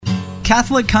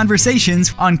Catholic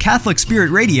Conversations on Catholic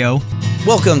Spirit Radio.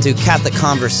 Welcome to Catholic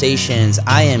Conversations.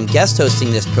 I am guest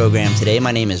hosting this program today.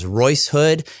 My name is Royce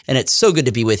Hood, and it's so good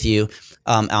to be with you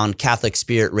on Catholic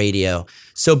Spirit Radio.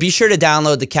 So be sure to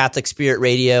download the Catholic Spirit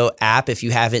Radio app if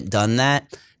you haven't done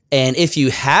that. And if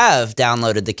you have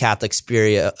downloaded the Catholic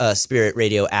Spirit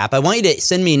Radio app, I want you to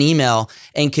send me an email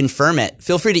and confirm it.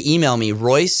 Feel free to email me,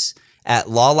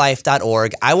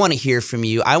 royce@lawlife.org. I want to hear from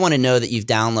you. I want to know that you've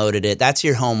downloaded it. That's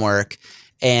your homework.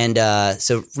 And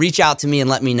so reach out to me and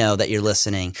let me know that you're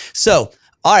listening. So,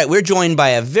 all right, we're joined by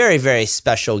a very, very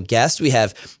special guest. We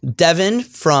have Devin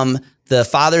from the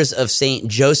Fathers of St.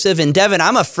 Joseph. And Devin,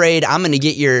 I'm afraid I'm going to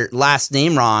get your last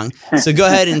name wrong. So go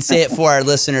ahead and say it for our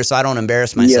listeners so I don't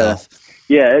embarrass myself.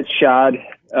 Yeah, it's Shad.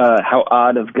 How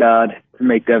odd of God to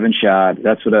make Devin Shad.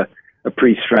 That's what a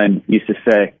priest friend used to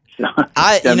say. So,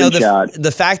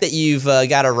 the fact that you've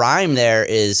got a rhyme there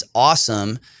is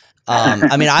awesome.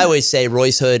 I mean, I always say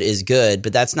Royce Hood is good,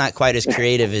 but that's not quite as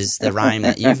creative as the rhyme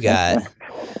that you've got.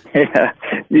 Yeah,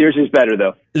 yours is better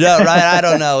though. No, right? I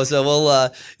don't know. So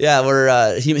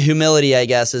we're humility, I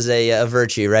guess, is a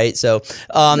virtue, right? So,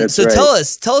 right.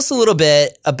 Tell us a little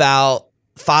bit about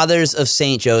Fathers of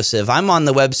St. Joseph. I'm on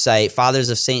the website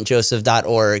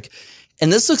fathersofstjoseph.org,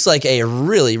 and this looks like a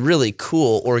really, really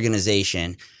cool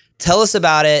organization. Tell us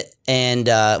about it, and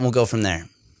we'll go from there.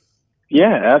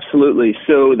 Yeah, absolutely.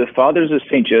 So the Fathers of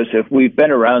St. Joseph, we've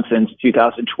been around since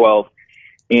 2012,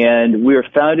 and we were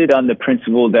founded on the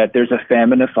principle that there's a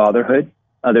famine of fatherhood,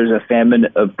 there's a famine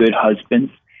of good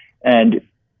husbands. And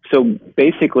so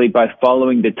basically by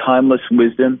following the timeless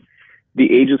wisdom, the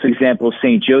ageless example of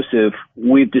St. Joseph,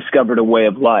 we've discovered a way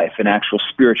of life, an actual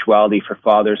spirituality for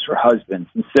fathers, for husbands.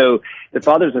 And so the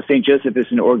Fathers of St. Joseph is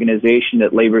an organization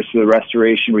that labors for the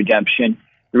restoration, redemption,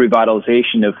 the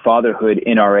revitalization of fatherhood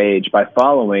in our age by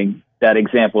following that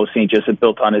example of St. Joseph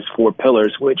built on his 4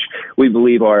 pillars, which we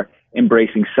believe are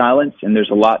embracing silence, and there's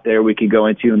a lot there we could go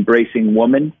into, embracing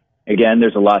woman, again,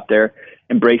 there's a lot there,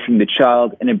 embracing the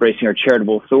child, and embracing our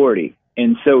charitable authority.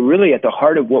 And so really at the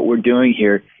heart of what we're doing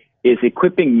here is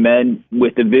equipping men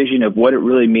with the vision of what it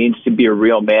really means to be a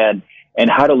real man and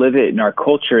how to live it in our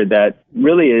culture that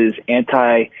really is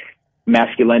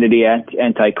anti-masculinity,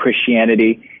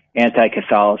 anti-Christianity,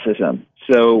 anti-Catholicism.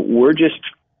 So we're just,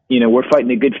 we're fighting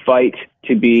a good fight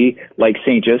to be like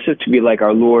St. Joseph, to be like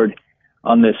our Lord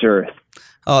on this earth.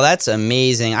 Oh, that's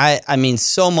amazing. I mean,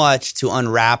 so much to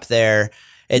unwrap there.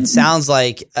 It sounds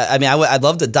like, I'd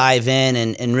love to dive in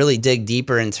and really dig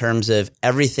deeper in terms of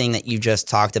everything that you just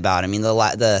talked about. I mean,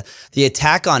 the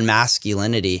attack on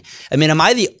masculinity. I mean, am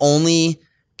I the only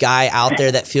guy out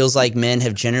there that feels like men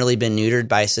have generally been neutered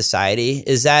by society?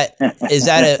 Is that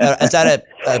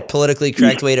a politically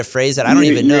correct way to phrase it? I don't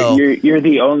even know. You're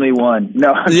the only one.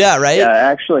 No. Yeah. Right.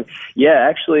 Actually,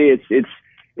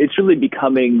 it's really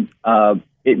becoming.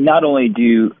 It not only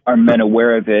are men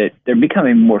aware of it, they're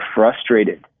becoming more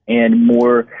frustrated and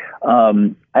more.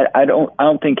 I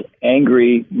don't think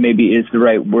angry maybe is the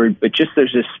right word, but just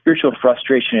there's this spiritual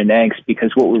frustration and angst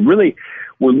because what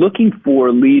we're looking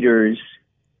for leaders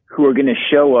who are going to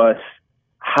show us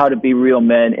how to be real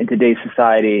men in today's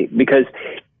society. Because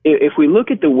if we look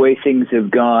at the way things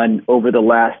have gone over the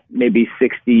last maybe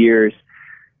 60 years,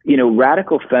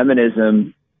 radical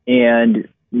feminism and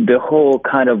the whole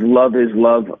kind of love is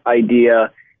love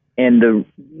idea and the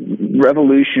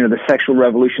revolution or the sexual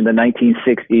revolution of the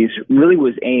 1960s really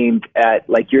was aimed at,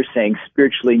 like you're saying,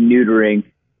 spiritually neutering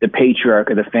the patriarch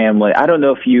of the family. I don't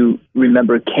know if you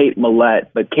remember Kate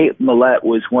Millett, but Kate Millett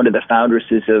was one of the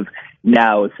foundresses of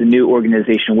NOW. It's a new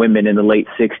organization, Women, in the late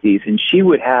 60s. And she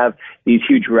would have these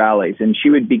huge rallies. And she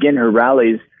would begin her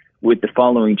rallies with the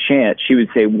following chant. She would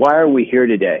say, "Why are we here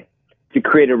today? To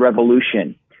create a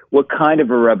revolution." What kind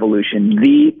of a revolution?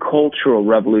 The cultural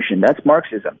revolution. That's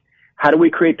Marxism. How do we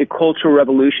create the cultural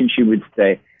revolution, she would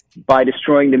say? By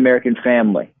destroying the American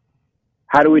family.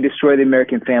 How do we destroy the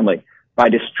American family? By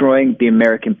destroying the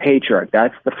American patriarch.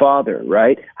 That's the father,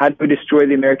 right? How do we destroy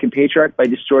the American patriarch? By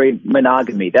destroying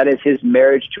monogamy. That is his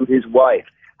marriage to his wife.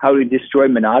 How do we destroy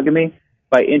monogamy?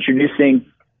 By introducing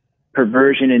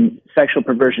perversion and sexual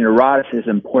perversion,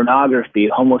 eroticism, pornography,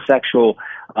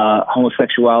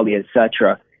 homosexuality,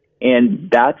 etc. And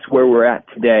that's where we're at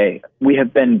today. We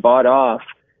have been bought off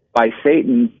by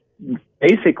Satan,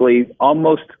 basically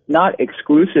almost not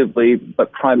exclusively,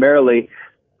 but primarily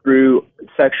through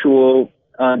sexual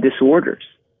disorders.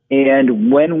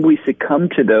 And when we succumb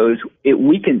to those, it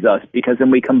weakens us because then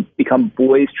we become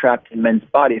boys trapped in men's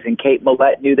bodies. And Kate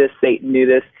Millett knew this, Satan knew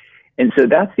this. And so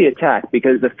that's the attack,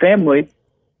 because the family,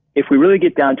 if we really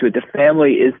get down to it, the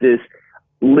family is this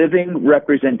living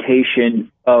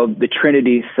representation of the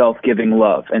Trinity's self-giving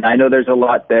love. And I know there's a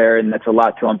lot there, and that's a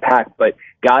lot to unpack, but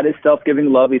God is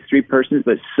self-giving love. He's three persons,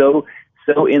 but so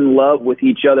in love with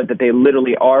each other that they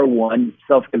literally are one,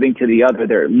 self-giving to the other.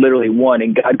 They're literally one,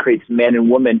 and God creates man and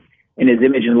woman in his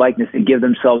image and likeness to give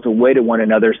themselves away to one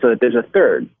another so that there's a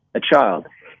third, a child.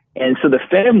 And so the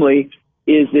family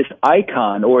is this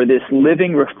icon or this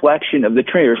living reflection of the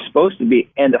Trinity, or supposed to be,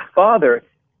 and the Father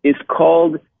is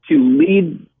called to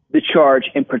lead the charge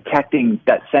in protecting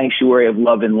that sanctuary of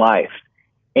love and life.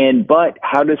 But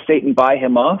how does Satan buy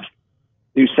him off?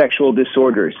 Through sexual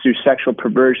disorders, through sexual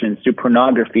perversions, through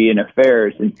pornography and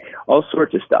affairs and all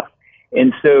sorts of stuff.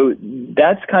 And so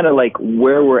that's kind of like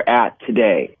where we're at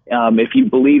today. If you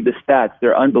believe the stats,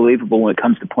 they're unbelievable when it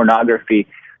comes to pornography.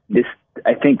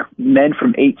 I think men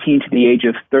from 18 to the age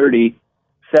of 30,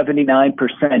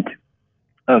 79%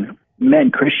 of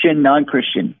men, Christian,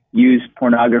 non-Christian, use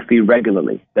pornography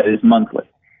regularly. That is monthly,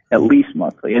 at least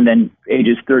monthly. And then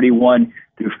ages 31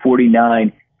 through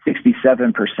 49,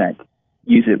 67%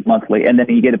 use it monthly. And then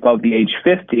you get above the age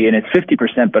 50, and it's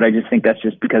 50%, but I just think that's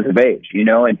just because of age,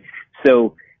 And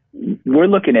so we're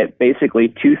looking at basically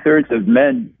 2/3 of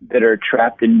men that are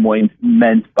trapped in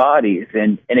men's bodies.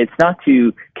 And it's not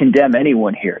to condemn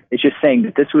anyone here. It's just saying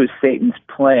that this was Satan's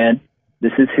plan.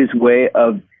 This is his way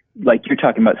of, like you're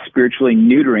talking about, spiritually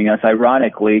neutering us,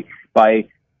 ironically, by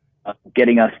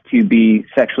getting us to be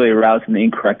sexually aroused in the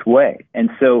incorrect way. And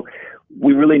so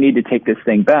we really need to take this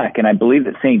thing back. And I believe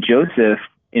that St. Joseph,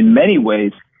 in many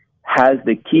ways, has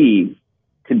the key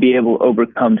to be able to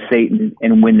overcome Satan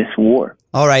and win this war.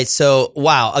 All right. So,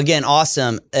 wow. Again,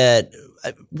 awesome.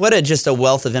 Just a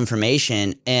wealth of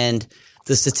information. And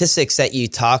the statistics that you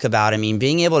talk about, I mean,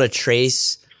 being able to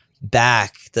trace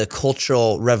back the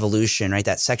cultural revolution, right?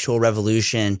 That sexual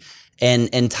revolution,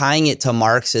 and tying it to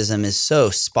Marxism is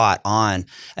so spot on.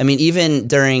 I mean, even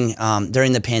during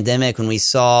the pandemic, when we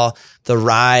saw the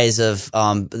rise of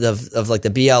like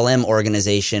the BLM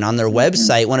organization on their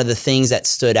website, one of the things that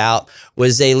stood out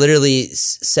was they literally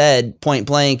said point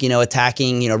blank,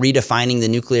 attacking, redefining the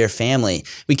nuclear family.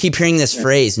 We keep hearing this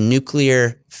phrase,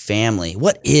 nuclear family.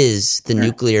 What is the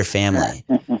nuclear family?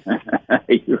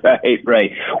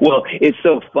 Right. Well, it's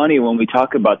so funny when we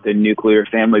talk about the nuclear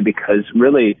family, because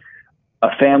really a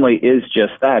family is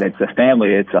just that. It's a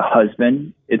family. It's a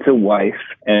husband, it's a wife,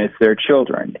 and it's their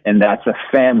children. And that's a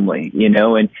family,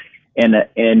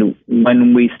 and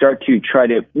when we start to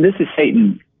this is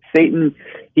Satan. Satan,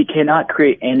 he cannot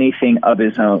create anything of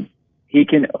his own. He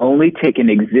can only take an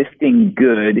existing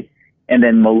good and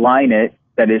then malign it,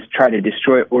 that is, try to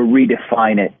destroy it or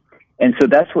redefine it. And so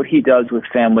that's what he does with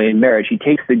family and marriage. He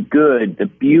takes the good, the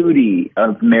beauty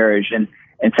of marriage and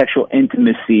sexual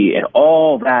intimacy and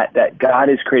all that God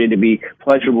has created to be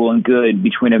pleasurable and good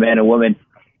between a man and woman,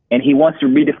 and he wants to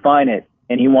redefine it,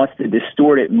 and he wants to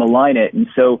distort it and malign it. And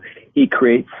so he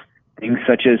creates things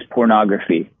such as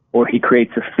pornography, or he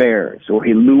creates affairs, or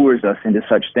he lures us into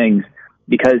such things,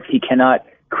 because he cannot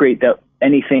create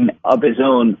anything of his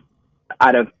own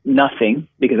out of nothing,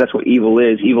 because that's what evil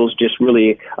is. Evil is just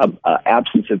really an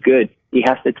absence of good. He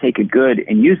has to take a good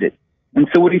and use it. And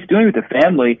so what he's doing with the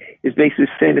family is basically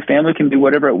saying the family can be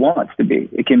whatever it wants to be.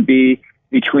 It can be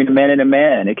between a man and a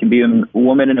man. It can be a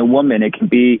woman and a woman. It can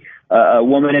be a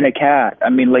woman and a cat. I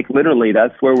mean, like, literally,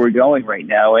 that's where we're going right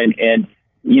now. And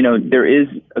there is,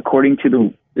 according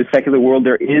to the secular world,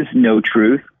 there is no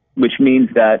truth, which means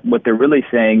that what they're really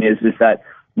saying is that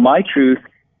my truth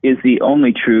is the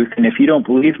only truth, and if you don't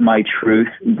believe my truth,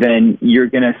 then you're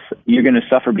gonna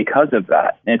suffer because of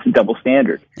that. And it's a double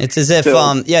standard. It's as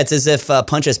if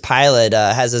Pontius Pilate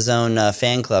has his own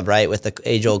fan club, right? With the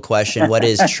age-old question, "What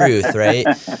is truth?" Right?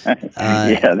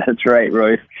 Yeah, that's right,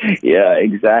 Royce. Yeah,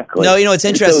 exactly. No, it's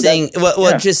interesting.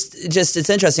 So just it's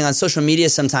interesting on social media.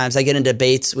 Sometimes I get in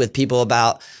debates with people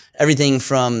about everything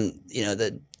from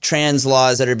the trans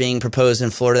laws that are being proposed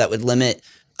in Florida that would limit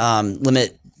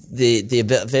the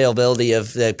availability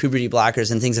of the puberty blockers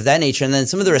and things of that nature. And then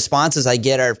some of the responses I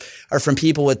get are from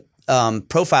people with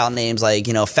profile names like,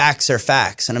 facts are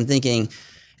facts. And I'm thinking,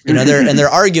 they're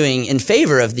arguing in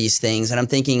favor of these things. And I'm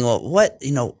thinking, well, what,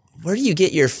 where do you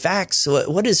get your facts?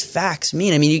 What does facts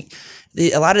mean? I mean,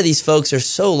 a lot of these folks are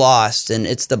so lost, and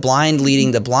it's the blind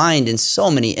leading the blind in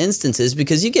so many instances,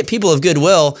 because you get people of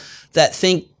goodwill that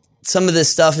think some of this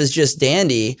stuff is just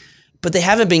dandy, but they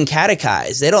haven't been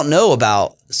catechized. They don't know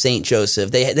about St.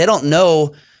 Joseph. They don't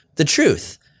know the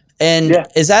truth. And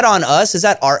is that on us? Is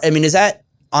that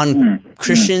on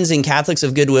Christians and Catholics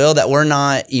of goodwill that we're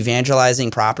not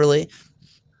evangelizing properly?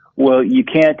 Well, you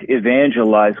can't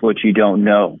evangelize what you don't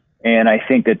know. And I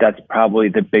think that that's probably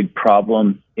the big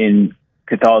problem in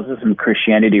Catholicism,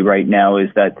 Christianity right now is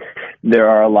that there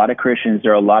are a lot of Christians,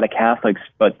 there are a lot of Catholics,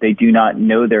 but they do not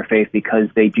know their faith because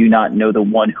they do not know the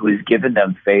one who has given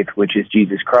them faith, which is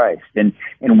Jesus Christ. And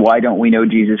why don't we know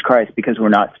Jesus Christ? Because we're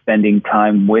not spending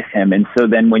time with him. And so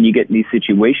then when you get in these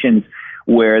situations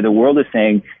where the world is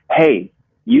saying, hey,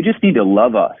 you just need to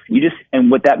love us. And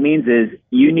what that means is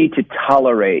you need to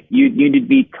tolerate. You need to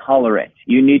be tolerant.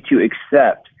 You need to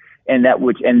accept.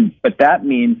 But that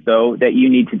means though that you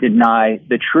need to deny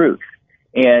the truth.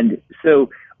 And so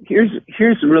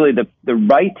here's really the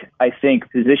right, I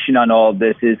think, position on all of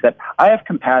this is that I have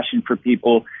compassion for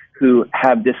people who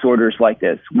have disorders like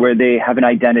this, where they have an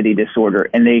identity disorder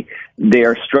and they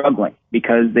are struggling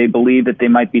because they believe that they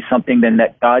might be something then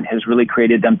that God has really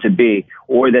created them to be,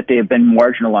 or that they have been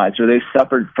marginalized, or they've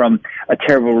suffered from a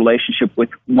terrible relationship with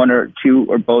one or two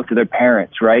or both of their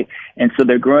parents, right? And so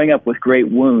they're growing up with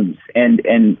great wounds and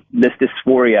this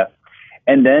dysphoria.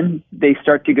 And then they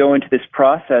start to go into this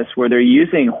process where they're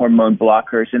using hormone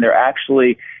blockers and they're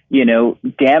actually,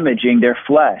 damaging their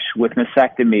flesh with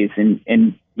mastectomies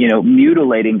and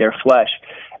mutilating their flesh.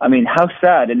 I mean, how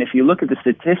sad. And if you look at the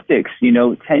statistics,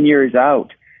 10 years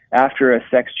out after a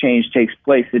sex change takes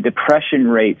place, the depression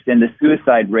rates and the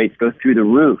suicide rates go through the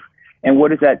roof. And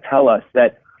what does that tell us?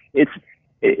 That this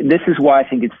is why I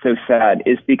think it's so sad,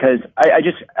 is because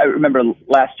I remember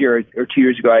last year or 2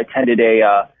 years ago, I attended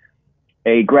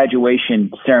a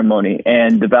graduation ceremony,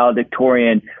 and the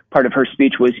valedictorian, part of her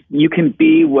speech was, you can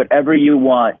be whatever you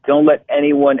want. Don't let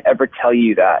anyone ever tell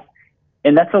you that.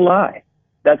 And that's a lie.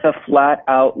 That's a flat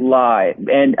out lie.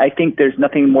 And I think there's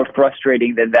nothing more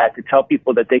frustrating than that, to tell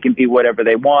people that they can be whatever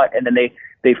they want, and then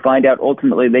they find out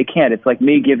ultimately they can't. It's like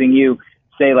me giving you,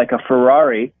 say, like a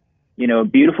Ferrari, a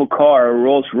beautiful car, a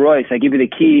Rolls Royce. I give you the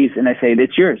keys and I say,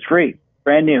 it's yours, free.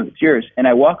 Brand new, it's yours. And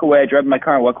I walk away, I drive my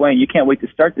car and walk away, and you can't wait to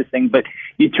start this thing, but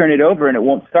you turn it over and it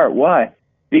won't start. Why?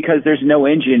 Because there's no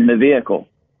engine in the vehicle.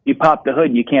 You pop the hood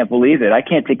and you can't believe it. I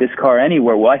can't take this car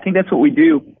anywhere. Well, I think that's what we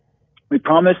do. We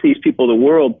promise these people the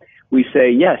world. We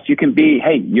say, yes, you can be,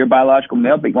 hey, you're biological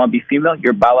male, but you want to be female.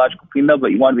 You're biological female,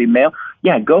 but you want to be male.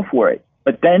 Yeah, go for it.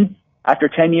 But then after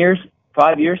 10 years,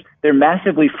 5 years, they're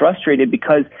massively frustrated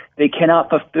because they cannot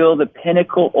fulfill the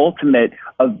pinnacle ultimate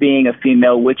of being a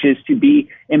female, which is to be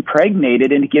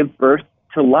impregnated and to give birth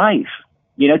to life,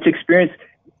 to experience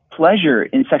pleasure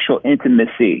in sexual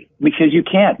intimacy, because you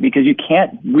can't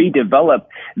redevelop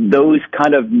those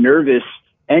kind of nervous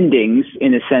endings,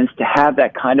 in a sense, to have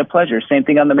that kind of pleasure. Same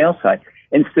thing on the male side.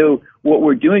 And so what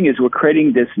we're doing is we're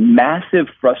creating this massive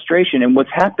frustration. And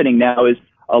what's happening now is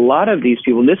a lot of these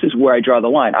people, and this is where I draw the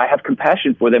line, I have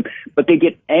compassion for them, but they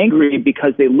get angry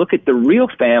because they look at the real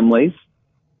families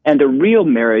and the real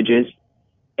marriages,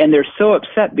 and they're so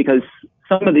upset because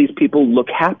some of these people look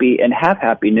happy and have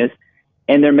happiness,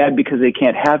 and they're mad because they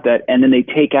can't have that. And then they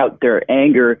take out their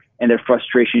anger and their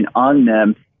frustration on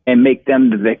them and make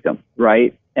them the victim,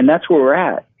 right? And that's where we're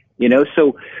at,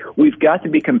 So we've got to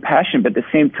be compassionate, but at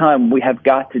the same time, we have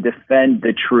got to defend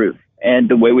the truth. And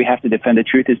the way we have to defend the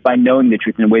truth is by knowing the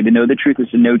truth. And the way to know the truth is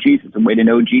to know Jesus. And the way to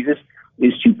know Jesus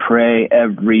is to pray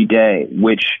every day,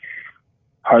 which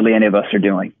hardly any of us are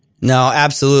doing. No,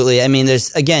 absolutely. I mean,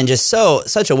 there's, again, just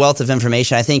such a wealth of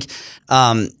information. I think,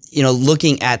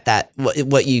 looking at that,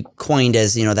 what you coined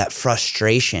as, that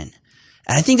frustration.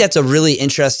 And I think that's a really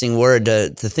interesting word to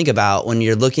think about when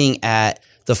you're looking at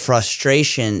the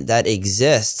frustration that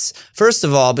exists, first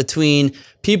of all, between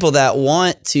people that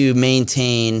want to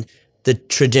maintain the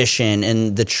tradition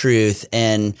and the truth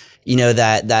and,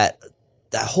 that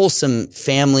wholesome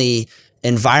family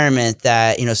environment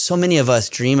that, so many of us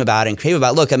dream about and crave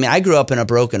about. Look, I mean, I grew up in a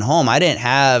broken home. I didn't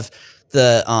have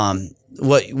the,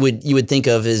 what you would think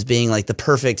of as being like the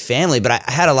perfect family, but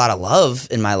I had a lot of love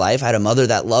in my life. I had a mother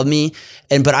that loved me.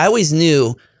 But I always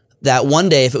knew that one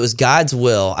day, if it was God's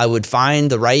will, I would find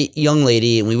the right young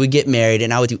lady and we would get married,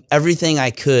 and I would do everything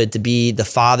I could to be the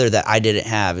father that I didn't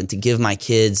have and to give my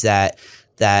kids that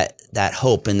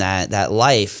hope and that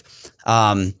life.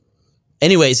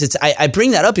 Anyways, I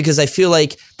bring that up because I feel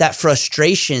like that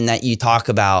frustration that you talk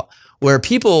about, where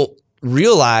people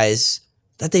realize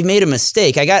that they made a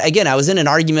mistake. I was in an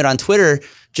argument on Twitter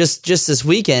just this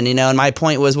weekend, and my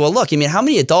point was, well, look, I mean, how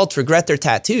many adults regret their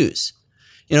tattoos?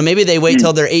 Maybe they wait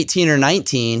till they're 18 or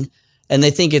 19 and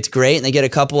they think it's great and they get a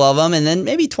couple of them. And then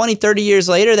maybe 20, 30 years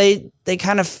later, they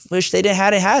kind of wish they didn't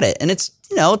had it. And it's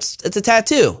a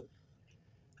tattoo.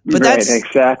 But right,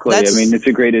 exactly. I mean, it's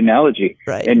a great analogy.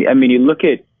 Right. And I mean,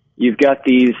 you've got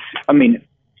these,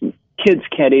 kids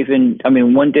can't even,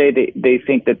 one day they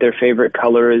think that their favorite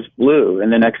color is blue and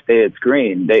the next day it's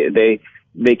green. They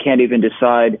they can't even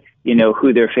decide,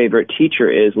 who their favorite teacher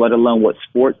is, let alone what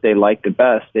sports they like the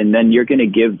best. And then you're going to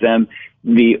give them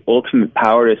the ultimate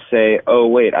power to say, oh,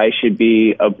 wait, I should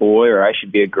be a boy or I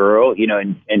should be a girl,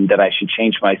 and that I should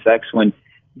change my sex, when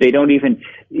they don't even,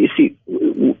 you see,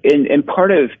 and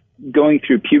part of going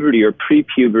through puberty or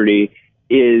pre-puberty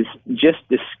is just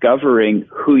discovering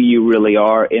who you really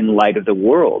are in light of the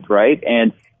world, right?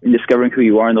 And discovering who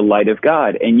you are in the light of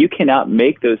God. And you cannot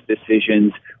make those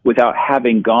decisions without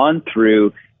having gone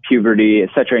through puberty, et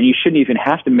cetera. And you shouldn't even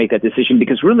have to make that decision,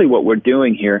 because really what we're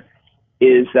doing here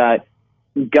is that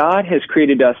God has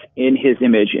created us in his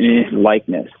image and in his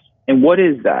likeness. And what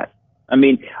is that? I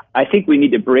mean, I think we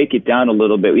need to break it down a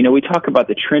little bit. We talk about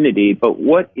the Trinity, but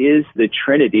what is the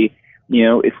Trinity?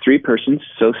 It's three persons,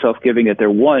 so self-giving that they're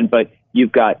one, but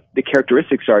you've got the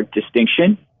characteristics are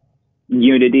distinction,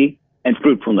 unity, and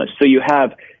fruitfulness. So you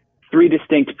have three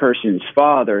distinct persons,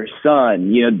 Father,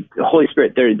 Son, the Holy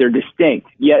Spirit. They're distinct,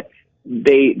 yet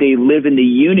they live in the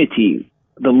unity,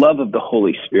 the love of the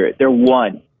Holy Spirit. They're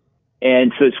one.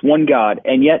 And so it's one God.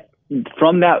 And yet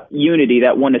from that unity,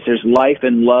 that oneness, there's life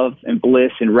and love and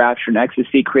bliss and rapture and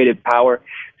ecstasy, creative power.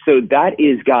 So that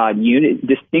is God,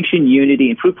 distinction,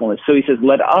 unity, and fruitfulness. So he says,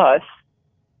 let us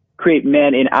create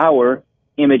man in our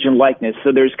image and likeness.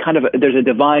 So there's there's a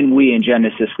divine we in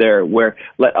Genesis there, where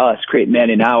let us create man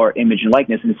in our image and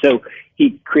likeness. And so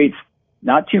he creates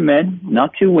not two men,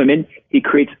 not two women. He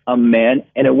creates a man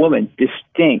and a woman,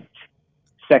 distinct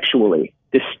sexually,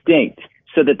 distinct,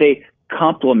 so that they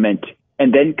complement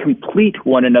and then complete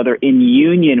one another in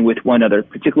union with one another,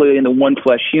 particularly in the one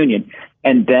flesh union.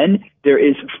 And then there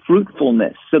is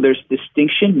fruitfulness. So there's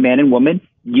distinction, man and woman,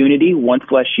 unity, one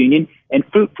flesh union, and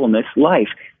fruitfulness, life.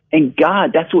 And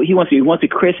God, that's what he wants to do. He wants to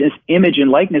create his image and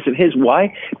likeness of his.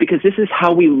 Why? Because this is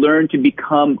how we learn to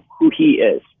become who he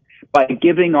is, by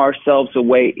giving ourselves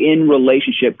away in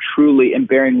relationship truly and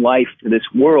bearing life to this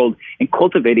world and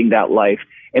cultivating that life.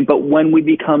 But when we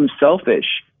become selfish,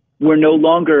 we're no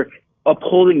longer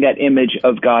upholding that image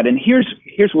of God. And here's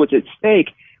what's at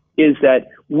stake, is that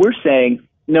we're saying,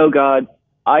 no, God,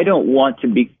 I don't want to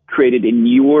be created in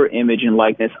your image and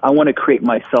likeness. I want to create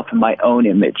myself in my own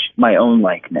image, my own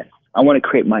likeness. I want to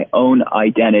create my own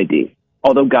identity,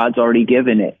 although God's already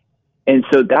given it. And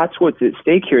so that's what's at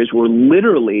stake here, is we're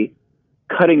literally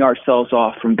cutting ourselves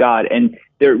off from God. And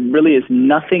there really is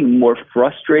nothing more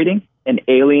frustrating and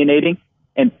alienating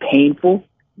and painful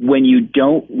when you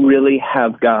don't really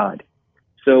have God.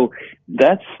 So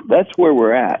that's where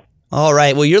we're at. All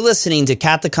right. Well, you're listening to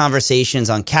Catholic Conversations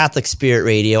on Catholic Spirit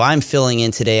Radio. I'm filling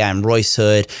in today. I'm Royce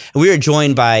Hood. And we are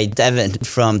joined by Devin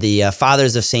from the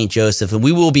Fathers of St. Joseph, and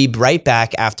we will be right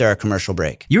back after our commercial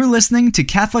break. You're listening to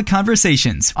Catholic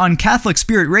Conversations on Catholic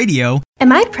Spirit Radio.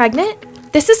 Am I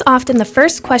pregnant? This is often the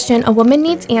first question a woman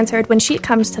needs answered when she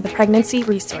comes to the Pregnancy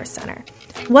Resource Center.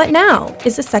 What now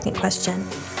is the second question.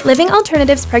 Living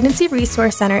Alternatives Pregnancy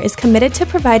Resource Center is committed to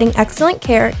providing excellent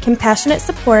care, compassionate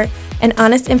support, and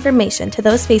honest information to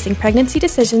those facing pregnancy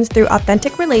decisions through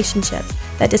authentic relationships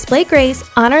that display grace,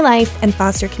 honor life, and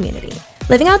foster community.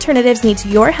 Living Alternatives needs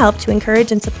your help to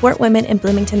encourage and support women in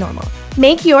Bloomington Normal.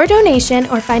 Make your donation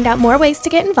or find out more ways to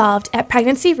get involved at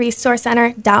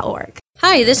pregnancyresourcecenter.org.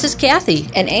 Hi, this is Kathy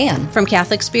and Ann from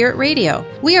Catholic Spirit Radio.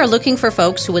 We are looking for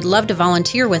folks who would love to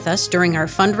volunteer with us during our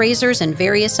fundraisers and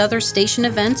various other station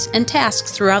events and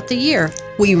tasks throughout the year.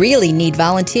 We really need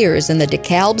volunteers in the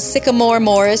DeKalb, Sycamore,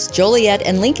 Morris, Joliet,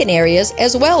 and Lincoln areas,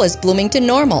 as well as Bloomington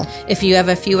Normal. If you have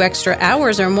a few extra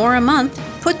hours or more a month,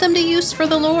 put them to use for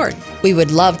the Lord. We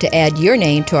would love to add your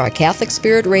name to our Catholic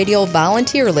Spirit Radio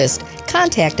volunteer list.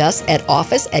 Contact us at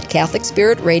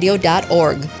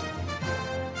office@catholicspiritradio.org.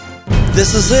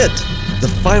 This is it, the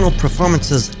final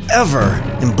performances ever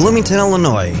in Bloomington,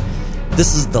 Illinois.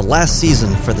 This is the last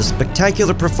season for the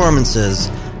spectacular performances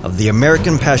of the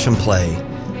American Passion Play,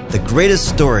 the greatest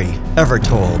story ever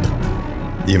told.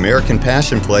 The American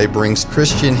Passion Play brings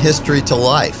Christian history to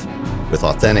life with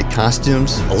authentic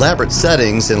costumes, elaborate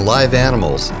settings, and live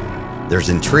animals. There's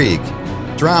intrigue,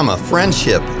 drama,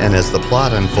 friendship, and as the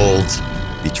plot unfolds,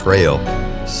 betrayal,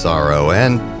 sorrow,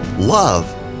 and love.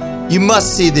 You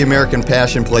must see the American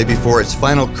Passion Play before its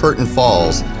final curtain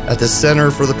falls at the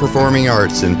Center for the Performing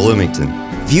Arts in Bloomington.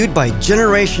 Viewed by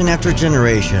generation after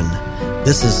generation,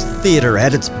 this is theater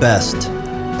at its best.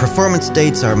 Performance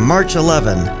dates are March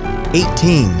 11,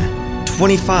 18,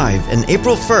 25, and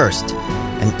April 1st,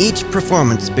 and each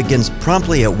performance begins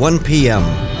promptly at 1 p.m.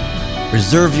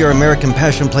 Reserve your American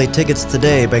Passion Play tickets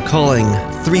today by calling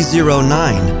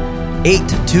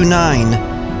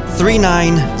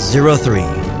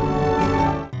 309-829-3903.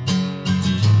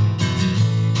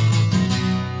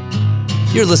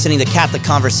 You're listening to Catholic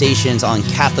Conversations on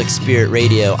Catholic Spirit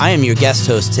Radio. I am your guest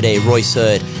host today, Royce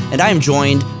Hood, and I am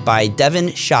joined by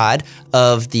Devin Schad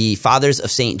of the Fathers of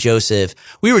St. Joseph.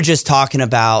 We were just talking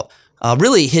about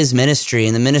really his ministry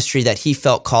and the ministry that he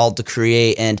felt called to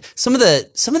create, and some of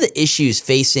the issues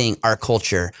facing our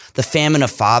culture, the famine of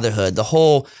fatherhood, the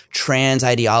whole trans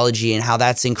ideology and how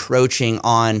that's encroaching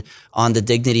on the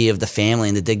dignity of the family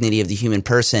and the dignity of the human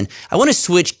person. I want to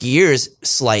switch gears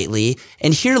slightly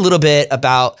and hear a little bit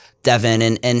about Devin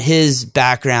and his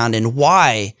background and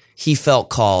why he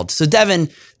felt called. So Devin,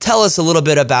 tell us a little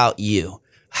bit about you.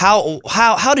 How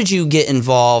did you get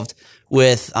involved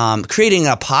with creating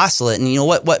an apostolate, and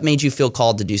what made you feel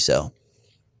called to do so?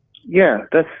 Yeah,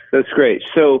 that's great.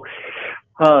 So,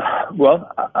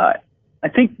 I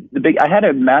think I had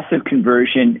a massive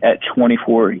conversion at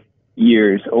 24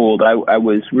 years old. I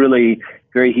was really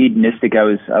very hedonistic. I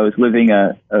was living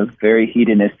a very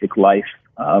hedonistic life,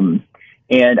 and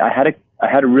I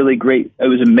had a really great. It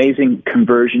was an amazing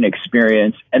conversion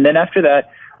experience. And then after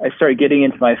that, I started getting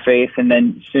into my faith, and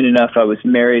then soon enough, I was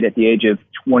married at the age of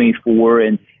 24,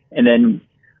 and then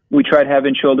we tried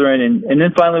having children, and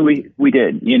then finally we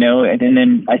did, and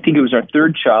then I think it was our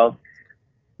third child.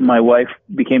 My wife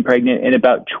became pregnant. In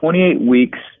about 28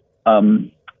 weeks, Anna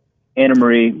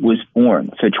Marie was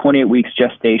born. So 28 weeks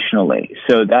gestationally.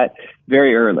 So that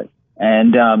very early.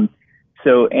 And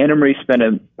so Anna Marie spent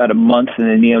about a month in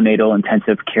the neonatal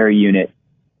intensive care unit,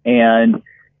 and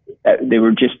they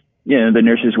were just, the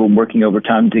nurses were working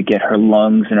overtime to get her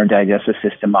lungs and her digestive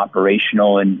system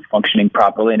operational and functioning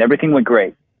properly, and everything went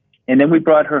great. And then we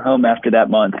brought her home after that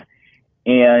month,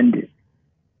 and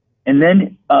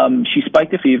then she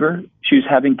spiked a fever. She was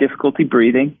having difficulty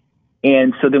breathing,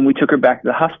 and so then we took her back to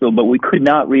the hospital, but we could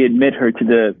not readmit her to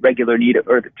the regular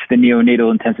to the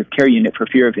neonatal intensive care unit for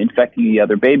fear of infecting the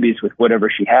other babies with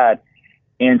whatever she had.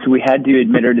 And so we had to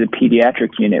admit her to the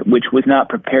pediatric unit, which was not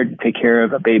prepared to take care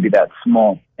of a baby that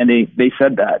small. And they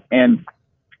said that. And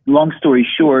long story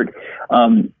short,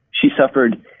 she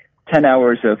suffered 10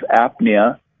 hours of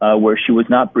apnea where she was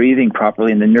not breathing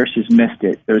properly, and the nurses missed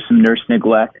it. There was some nurse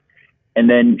neglect. And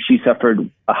then she suffered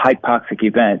a hypoxic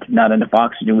event. Not enough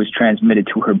oxygen was transmitted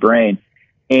to her brain.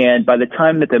 And by the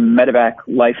time that the medevac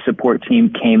life support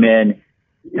team came in,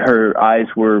 her eyes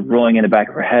were rolling in the back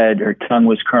of her head, her tongue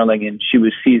was curling, and she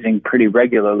was seizing pretty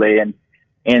regularly.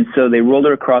 And so they rolled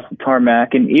her across the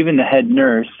tarmac, and even the head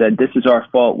nurse said, "This is our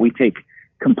fault. We take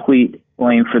complete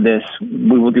blame for this.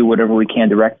 We will do whatever we can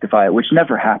to rectify it," which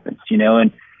never happens,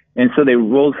 And so they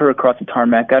rolled her across the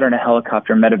tarmac, got her in a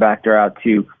helicopter, medevaced her out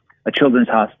to a children's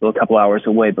hospital a couple hours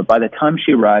away. But by the time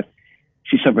she arrived,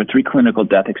 she suffered 3 clinical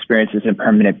death experiences and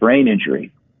permanent brain injury.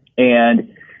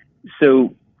 And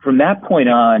so from that point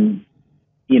on,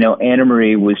 Anna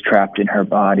Marie was trapped in her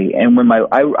body. And when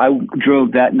I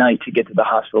drove that night to get to the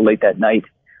hospital late that night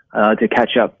to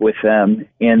catch up with them.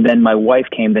 And then my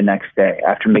wife came the next day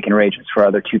after making arrangements for our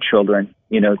other 2 children,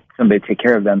 somebody to take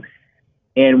care of them.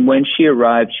 And when she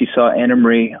arrived, she saw Anna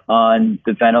Marie on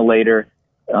the ventilator,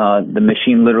 the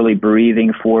machine literally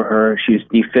breathing for her. She was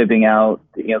defibbing out,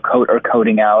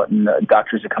 coding out, and the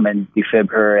doctors would come in and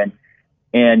defib her.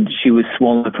 And she was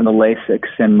swollen from the Lasix.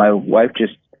 And my wife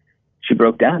she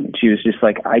broke down. She was just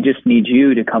like, "I just need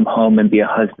you to come home and be a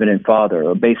husband and father,"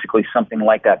 or basically something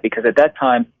like that. Because at that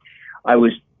time, I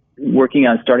was working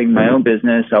on starting my own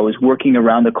business. I was working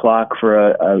around the clock for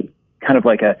a kind of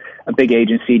like a big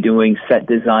agency doing set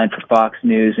design for Fox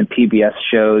News and PBS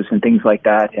shows and things like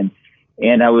that.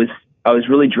 And I was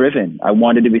really driven. I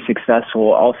wanted to be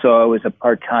successful. Also, I was a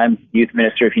part-time youth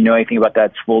minister. If you know anything about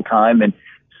that, it's full-time. And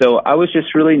so I was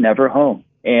just really never home.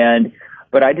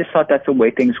 But I just thought that's the way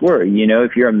things were.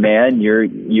 If you're a man, you're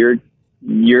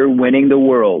winning the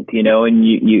world, and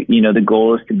you the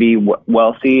goal is to be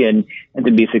wealthy and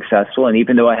to be successful. And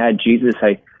even though I had Jesus,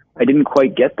 I didn't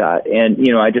quite get that. And,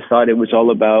 I just thought it was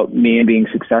all about me and being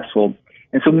successful.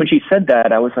 And so when she said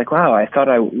that, I was like, wow, I thought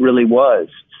I really was.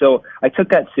 So I took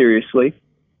that seriously,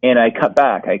 and I cut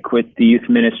back. I quit the youth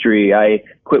ministry. I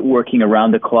quit working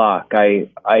around the clock.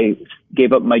 I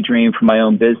gave up my dream for my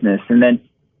own business. And then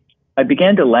I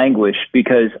began to languish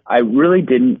because I really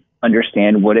didn't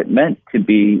understand what it meant to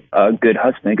be a good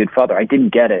husband, a good father. I didn't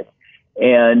get it.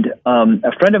 And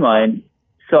a friend of mine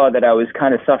saw that I was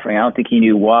kind of suffering. I don't think he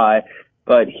knew why,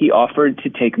 but he offered to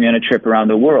take me on a trip around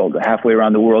the world, halfway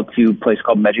around the world, to a place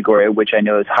called Medjugorje, which I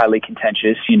know is highly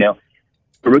contentious,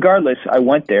 But regardless, I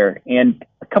went there, and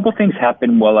a couple things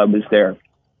happened while I was there.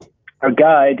 Our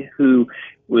guide, who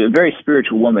was a very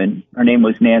spiritual woman, her name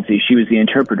was Nancy. She was the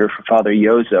interpreter for Father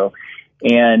Yozo.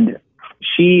 And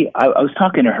I was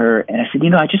talking to her, and I said,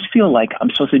 I just feel like I'm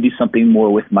supposed to do something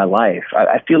more with my life.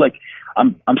 I feel like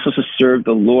I'm supposed to serve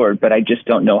the Lord, but I just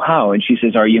don't know how. And she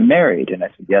says, are you married? And I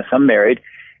said, yes, I'm married.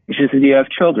 And she says, do you have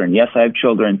children? Yes, I have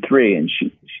children, 3. And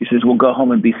she says, well, go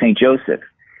home and be St. Joseph.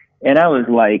 And I was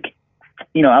like,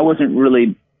 I wasn't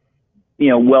really,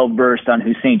 well versed on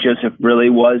who St. Joseph really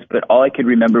was, but all I could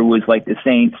remember was like the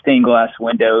stained glass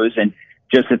windows and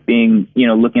Joseph being,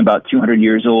 looking about 200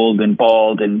 years old and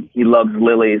bald, and he loves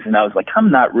lilies. And I was like, I'm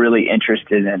not really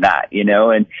interested in that,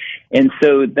 And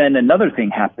so then another thing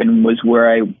happened was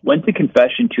where I went to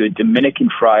confession to a Dominican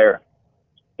friar,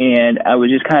 and I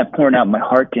was just kind of pouring out my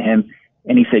heart to him.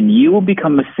 And he said, you will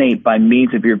become a saint by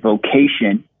means of your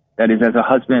vocation, that is as a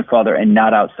husband and father, and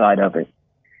not outside of it.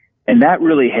 And that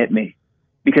really hit me,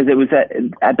 because it was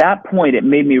at that point,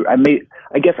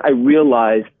 I guess I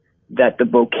realized that the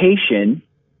vocation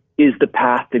is the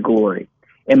path to glory.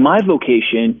 And my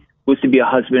vocation was to be a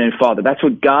husband and father. That's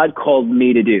what God called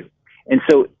me to do. And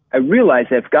so I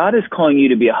realized that if God is calling you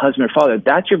to be a husband or father,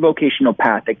 that's your vocational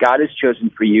path that God has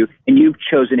chosen for you, and you've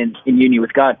chosen in union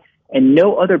with God. And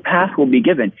no other path will be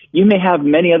given. You may have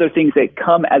many other things that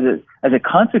come as a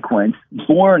consequence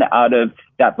born out of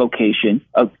that vocation,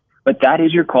 but that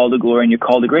is your call to glory and your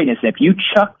call to greatness. And if you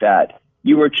chuck that,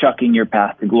 you are chucking your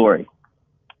path to glory.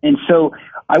 And so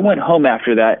I went home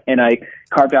after that, and I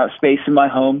carved out space in my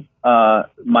home,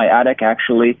 my attic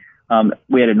actually.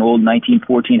 We had an old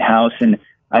 1914 house, and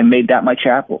I made that my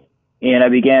chapel. And I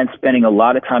began spending a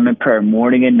lot of time in prayer,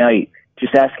 morning and night,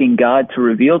 just asking God to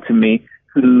reveal to me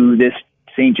who this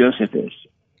St. Joseph is.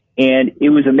 And it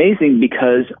was amazing,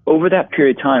 because over that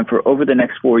period of time, for over the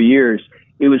next 4 years,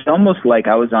 it was almost like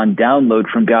I was on download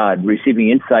from God, receiving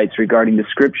insights regarding the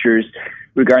scriptures,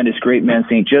 regarding this great man,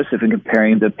 St. Joseph, and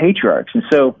comparing the patriarchs. And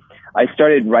so I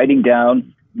started writing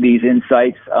down these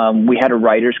insights. We had a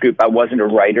writers group. I wasn't a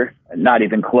writer, not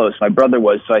even close. My brother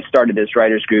was, so I started this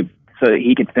writers group so that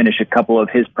he could finish a couple of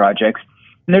his projects.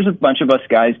 And there's a bunch of us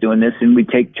guys doing this, and we'd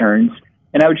take turns.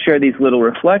 And I would share these little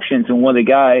reflections. And one of the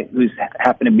guy who's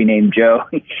happened to be named Joe,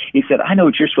 he said, I know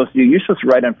what you're supposed to do. You're supposed to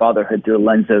write on fatherhood through the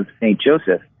lens of St.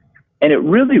 Joseph. And it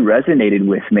really resonated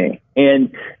with me.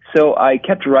 And so I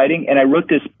kept writing, and I wrote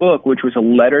this book, which was a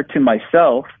letter to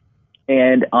myself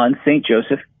and on St.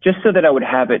 Joseph, just so that I would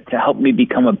have it to help me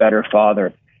become a better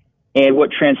father. And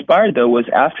what transpired, though, was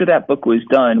after that book was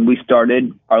done, we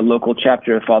started our local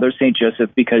chapter of Father St. Joseph,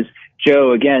 because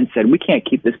Joe, again, said, we can't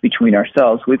keep this between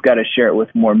ourselves. We've got to share it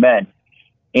with more men.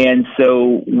 And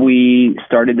so we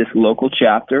started this local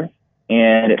chapter.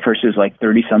 And at first it was like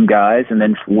 30-some guys, and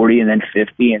then 40, and then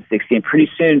 50, and 60. And pretty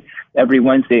soon, every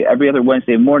other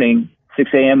Wednesday morning, 6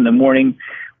 a.m. in the morning,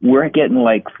 we're getting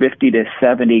like 50 to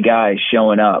 70 guys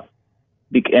showing up.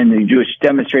 And the Jewish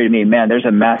demonstrated to me, man, there's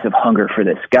a massive hunger for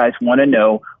this. Guys want to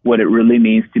know what it really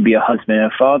means to be a husband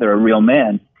and a father, a real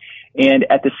man. And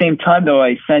at the same time, though,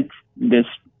 I sent this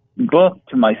book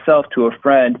to myself, to a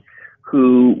friend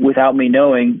who, without me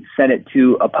knowing, sent it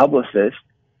to a publicist.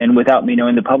 And without me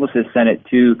knowing, the publicist sent it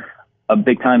to a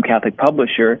big-time Catholic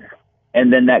publisher.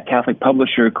 And then that Catholic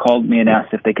publisher called me and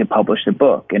asked if they could publish the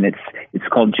book. And it's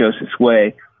called Joseph's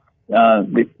Way,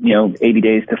 80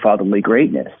 Days to Fatherly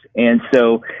Greatness. And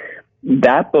so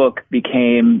that book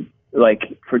became,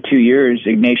 like, for 2 years,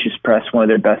 Ignatius Press, one of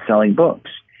their best-selling books.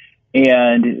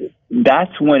 And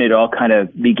that's when it all kind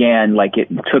of began, like it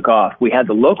took off. We had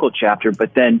the local chapter,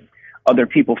 but then other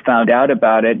people found out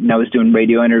about it, and I was doing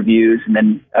radio interviews, and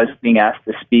then I was being asked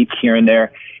to speak here and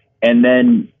there. And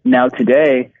then now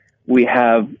today, we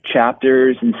have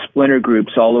chapters and splinter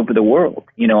groups all over the world,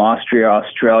 Austria,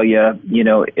 Australia,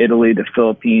 Italy, the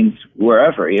Philippines,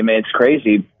 wherever. I mean, it's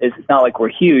crazy. It's not like we're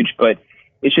huge, but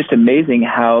it's just amazing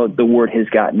how the word has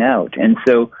gotten out. And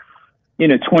so,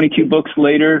 22 books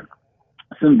later,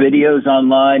 some videos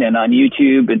online and on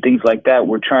YouTube and things like that,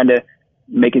 we're trying to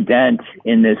make a dent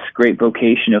in this great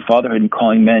vocation of fatherhood and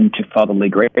calling men to fatherly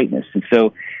greatness. And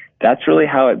so that's really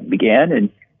how it began,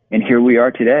 and here we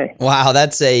are today. Wow,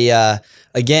 that's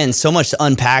again, so much to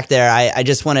unpack there. I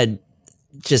just want to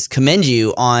just commend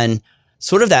you on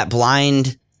sort of that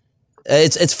blind,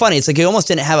 it's funny, it's like you almost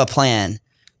didn't have a plan,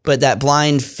 but that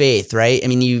blind faith, right? I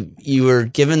mean, you were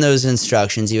given those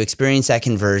instructions, you experienced that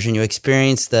conversion, you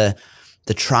experienced the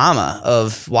trauma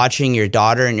of watching your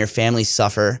daughter and your family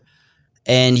suffer,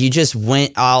 and you just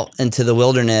went out into the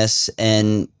wilderness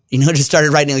and, just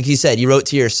started writing, like you said, you wrote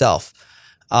to yourself.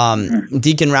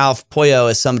 Deacon Ralph Poyo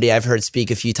is somebody I've heard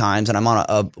speak a few times, and I'm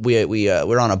on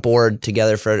we're on a board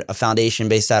together for a foundation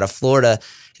based out of Florida.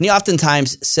 And he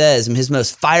oftentimes says in his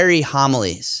most fiery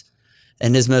homilies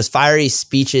and his most fiery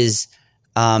speeches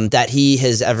that he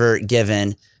has ever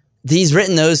given, he's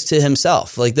written those to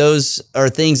himself. Like those are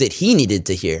things that he needed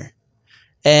to hear.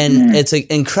 And it's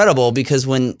incredible because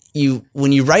when you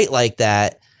write like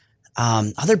that,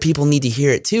 other people need to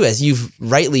hear it too, as you've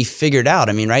rightly figured out.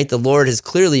 I mean, right? The Lord has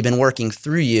clearly been working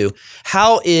through you.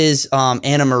 How is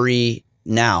Anna Marie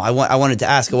now? I wanted to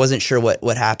ask. I wasn't sure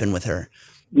what happened with her.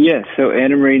 Yes, so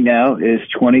Anna Marie now is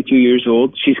 22 years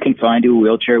old. She's confined to a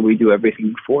wheelchair. We do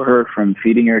everything for her, from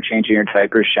feeding her, changing her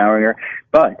diapers, showering her.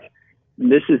 But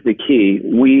this is the key.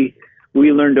 We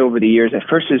learned over the years, at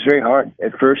first it was very hard.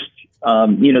 At first,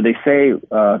 they say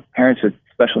parents with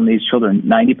special needs children,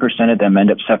 90% of them end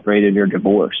up separated or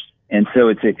divorced. And so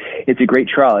it's a great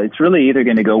trial. It's really either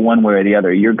going to go one way or the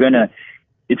other. It's going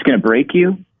to break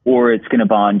you, or it's going to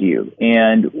bond you.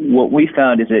 And what we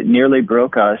found is it nearly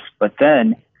broke us, but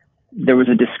then there was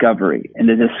a discovery. And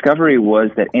the discovery was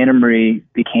that Anna Marie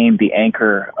became the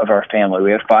anchor of our family.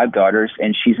 We have 5 daughters,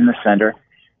 and she's in the center.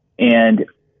 And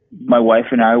my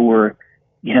wife and I were,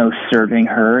 serving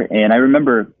her. And I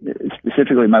remember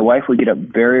specifically my wife would get up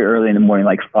very early in the morning,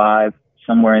 like 5,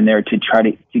 somewhere in there, to try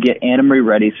to get Anna Marie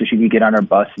ready so she could get on her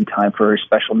bus in time for her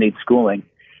special needs schooling.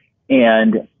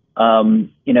 And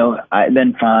I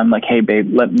then found like, hey,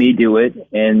 babe, let me do it.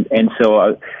 And so I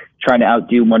was trying to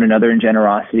outdo one another in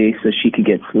generosity so she could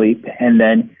get sleep. And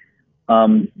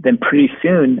then pretty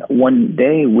soon, one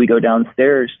day, we go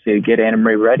downstairs to get Anna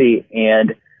Marie ready.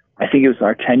 And I think it was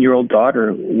our 10-year-old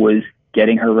daughter was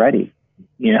getting her ready.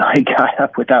 I got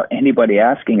up without anybody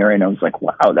asking her. And I was like,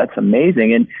 wow, that's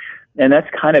amazing. And that's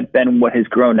kind of been what has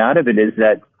grown out of it, is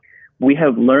that we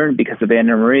have learned, because of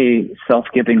Anna Marie,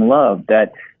 self-giving love,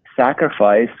 that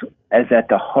sacrifice is at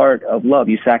the heart of love.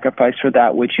 You sacrifice for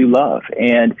that which you love.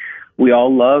 And we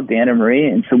all loved Anna Marie,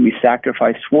 and so we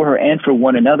sacrificed for her and for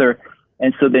one another.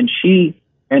 And so then she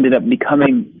ended up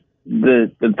becoming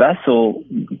the vessel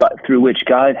through which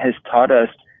God has taught us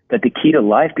that the key to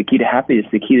life, the key to happiness,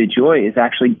 the key to joy is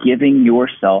actually giving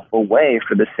yourself away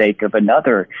for the sake of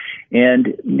another.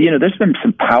 And, there's been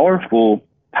some powerful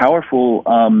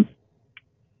accounts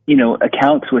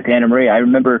with Anna Marie. I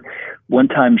remember one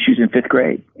time she was in 5th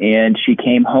grade and she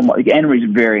came home. Anna Marie's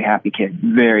a very happy kid,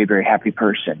 very, very happy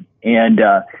person. And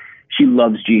she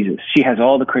loves Jesus. She has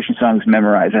all the Christian songs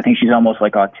memorized. I think she's almost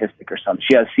like autistic or something.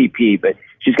 She has CP, but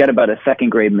she's got about a 2nd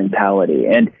grade mentality.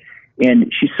 And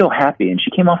she's so happy. And she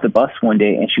came off the bus one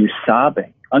day and she was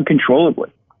sobbing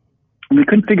uncontrollably. And we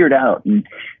couldn't figure it out. And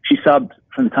she sobbed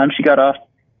from the time she got off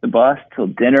the bus till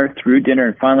dinner, through dinner.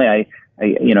 And finally,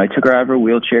 I took her out of her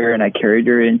wheelchair and I carried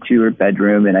her into her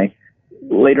bedroom and I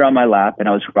laid her on my lap and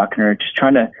I was rocking her, just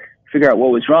trying to figure out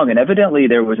what was wrong. And evidently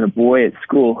there was a boy at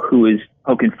school who was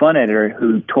poking fun at her,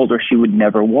 who told her she would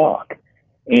never walk.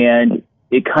 And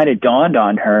it kind of dawned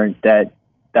on her that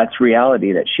that's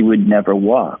reality, that she would never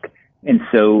walk. And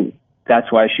so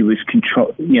that's why she was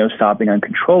sobbing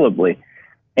uncontrollably.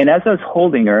 And as I was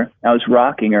holding her, I was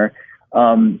rocking her,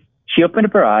 she opened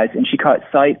up her eyes and she caught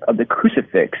sight of the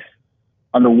crucifix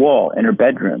on the wall in her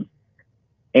bedroom.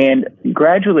 And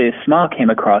gradually a smile came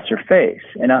across her face.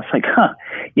 And I was like,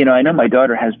 I know my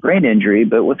daughter has brain injury,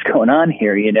 but what's going on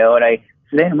here, And I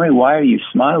said, Anna Marie, why are you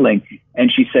smiling?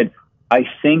 And she said, I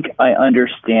think I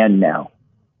understand now.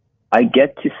 I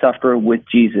get to suffer with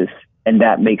Jesus, and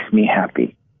that makes me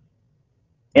happy.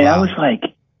 And wow. I was like,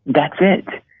 that's it.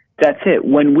 That's it.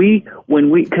 When we,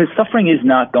 because suffering is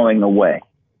not going away.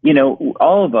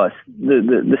 All of us,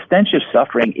 the stench of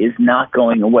suffering is not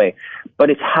going away, but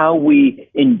it's how we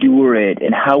endure it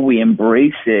and how we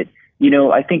embrace it.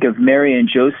 I think of Mary and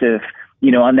Joseph,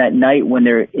 on that night when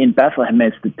they're in Bethlehem,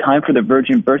 it's the time for the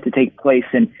virgin birth to take place,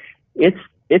 and it's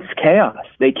chaos.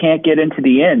 They can't get into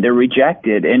the inn. They're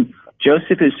rejected. And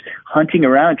Joseph is hunting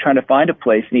around trying to find a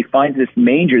place, and he finds this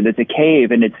manger that's a cave,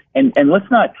 and and let's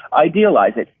not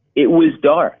idealize it. It was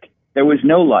dark. There was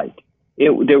no light. It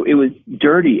was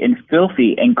dirty and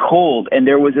filthy and cold, and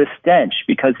there was a stench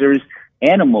because there's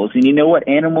animals, and you know what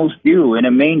animals do in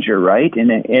a manger, right?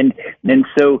 And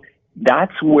so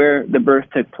that's where the birth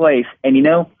took place. And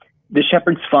the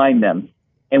shepherds find them,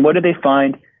 and what do they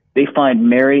find? They find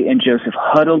Mary and Joseph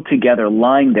huddled together,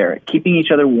 lying there, keeping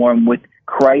each other warm with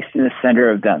Christ in the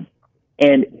center of them.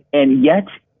 And yet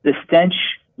the stench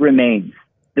remains,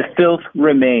 the filth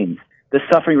remains, the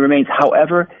suffering remains.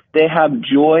 However, they have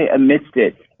joy amidst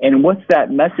it. And what's that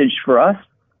message for us?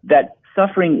 That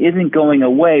suffering isn't going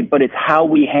away, but it's how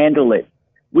we handle it.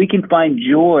 We can find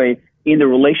joy in the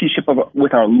relationship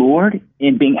with our Lord,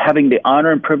 in having the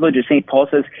honor and privilege, as St. Paul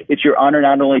says, it's your honor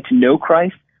not only to know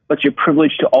Christ, but your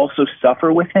privilege to also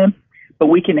suffer with him. But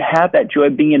we can have that joy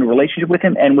being in a relationship with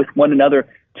him and with one another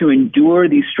to endure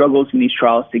these struggles and these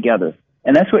trials together.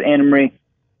 And that's what Anna Marie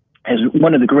as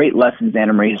one of the great lessons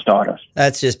Anna Marie has taught us.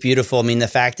 That's just beautiful. I mean, the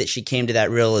fact that she came to that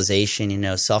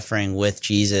realization, suffering with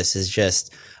Jesus is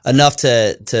just enough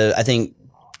to I think,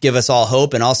 give us all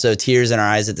hope and also tears in our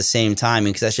eyes at the same time,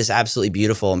 because that's just absolutely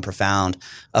beautiful and profound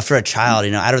for a child,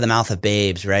 out of the mouth of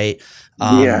babes, right?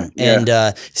 And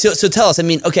so tell us,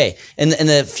 okay, in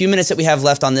the few minutes that we have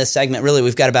left on this segment, really,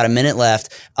 we've got about a minute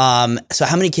left. So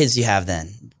how many kids do you have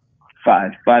then?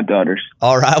 Five daughters.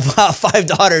 All right. Wow. 5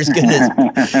 daughters. Goodness.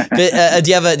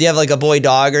 Do you have like a boy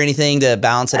dog or anything to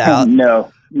balance it out?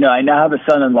 No, I now have a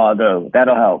son-in-law though.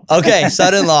 That'll help. Okay.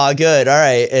 Son-in-law. Good. All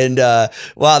right. And,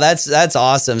 wow, that's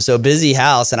awesome. So busy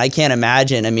house. And I can't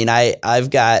imagine.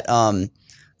 I've got,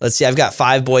 I've got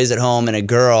 5 boys at home and a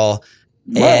girl.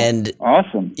 Wow, and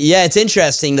awesome. Yeah, it's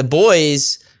interesting. The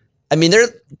boys,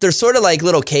 they're sort of like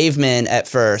little cavemen at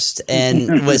first.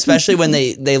 And especially when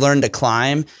they learn to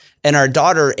climb. And our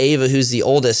daughter, Ava, who's the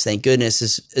oldest, thank goodness,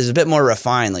 is a bit more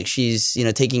refined. Like she's,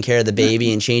 taking care of the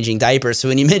baby and changing diapers. So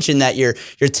when you mentioned that your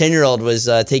 10-year-old was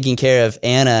taking care of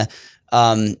Anna,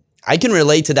 I can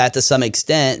relate to that to some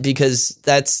extent, because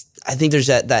I think there's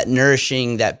that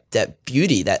nourishing, that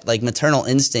beauty, that like maternal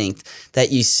instinct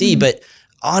that you see. But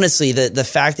honestly, the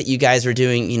fact that you guys are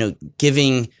doing,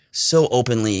 giving so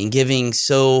openly and giving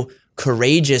so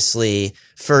courageously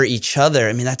for each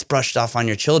other, that's brushed off on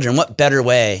your children. What better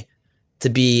way to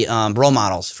be role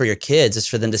models for your kids is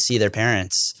for them to see their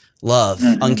parents love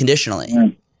unconditionally.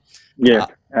 Yeah,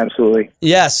 absolutely.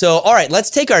 Yeah. So, all right, let's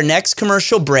take our next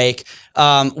commercial break.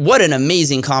 What an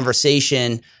amazing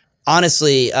conversation.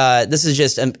 Honestly, this is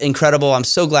just incredible. I'm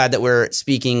so glad that we're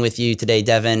speaking with you today,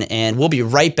 Devin, and we'll be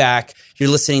right back. You're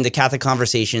listening to Catholic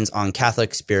Conversations on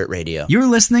Catholic Spirit Radio. You're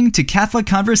listening to Catholic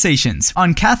Conversations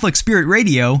on Catholic Spirit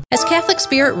Radio. Has Catholic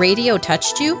Spirit Radio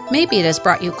touched you? Maybe it has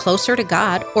brought you closer to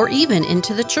God or even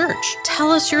into the church. Tell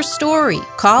us your story.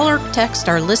 Call or text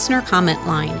our listener comment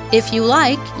line. If you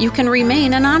like, you can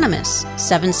remain anonymous.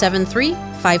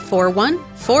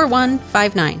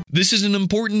 773-541-4159. This is an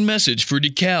important message for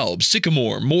DeKalb,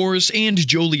 Sycamore, Morris, and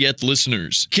Joliet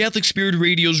listeners. Catholic Spirit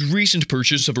Radio's recent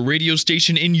purchase of a radio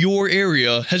station in your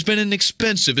area has been an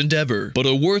expensive endeavor, but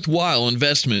a worthwhile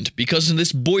investment, because in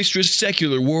this boisterous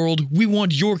secular world, we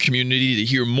want your community to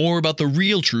hear more about the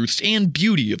real truths and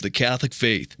beauty of the Catholic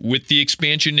faith. With the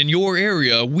expansion in your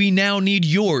area, we now need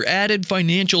your added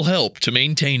financial help to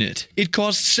maintain it. It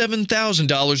costs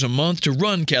 $7,000 a month to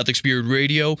run Catholic Spirit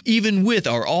Radio, even with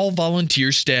our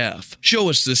all-volunteer staff. Show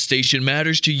us this station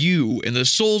matters to you and the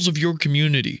souls of your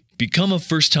community. Become a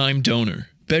first-time donor.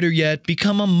 Better yet,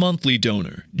 become a monthly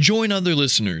donor. Join other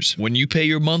listeners. When you pay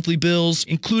your monthly bills,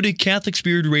 include a Catholic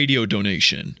Spirit Radio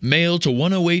donation. Mail to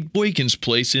 108 Boykins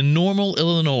Place in Normal,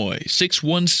 Illinois,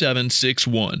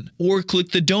 61761. Or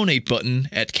click the donate button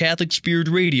at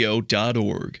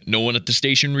CatholicSpiritRadio.org. No one at the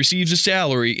station receives a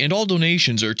salary, and all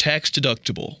donations are tax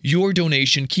deductible. Your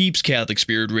donation keeps Catholic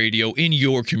Spirit Radio in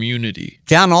your community.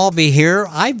 John Albee here.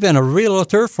 I've been a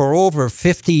realtor for over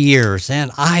 50 years,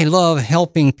 and I love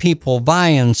helping people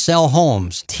buy and sell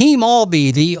homes. Team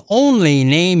Albee, the only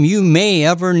name you may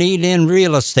ever need in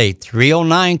real estate.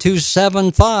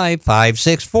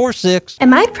 309-275-5646.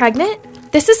 Am I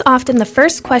pregnant? This is often the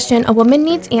first question a woman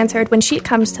needs answered when she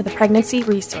comes to the Pregnancy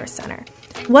Resource Center.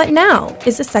 What now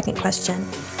is the second question.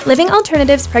 Living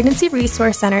Alternatives Pregnancy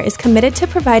Resource Center is committed to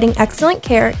providing excellent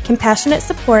care, compassionate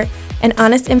support, and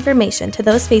honest information to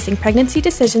those facing pregnancy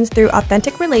decisions through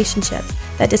authentic relationships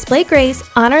that display grace,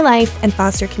 honor life, and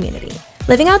foster community.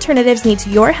 Living Alternatives needs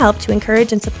your help to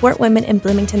encourage and support women in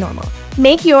Bloomington Normal.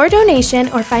 Make your donation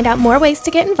or find out more ways to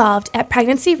get involved at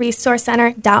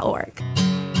pregnancyresourcecenter.org.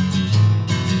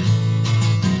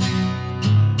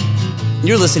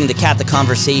 You're listening to Catholic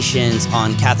Conversations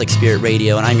on Catholic Spirit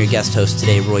Radio, and I'm your guest host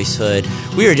today, Royce Hood.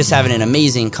 We were just having an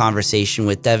amazing conversation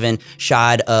with Devin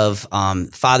Schad of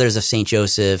Fathers of St.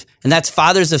 Joseph, and that's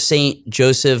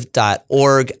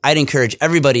fathersofstjoseph.org. I'd encourage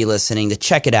everybody listening to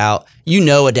check it out. You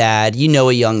know a dad, you know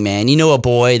a young man, you know a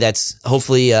boy that's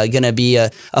hopefully going to be a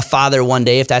father one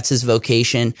day if that's his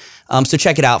vocation. So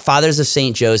check it out, Fathers of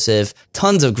St. Joseph.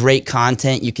 Tons of great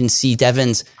content. You can see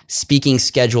Devin's speaking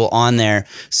schedule on there.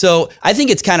 So I think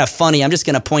it's kind of funny. I'm just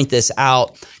going to point this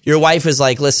out. Your wife was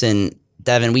like, listen,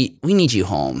 Devin, we need you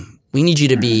home. We need you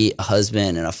to be a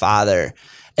husband and a father.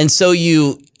 And so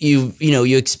you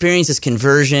experience this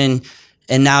conversion,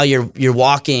 and now you're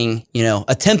walking,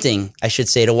 attempting, I should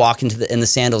say, to walk in the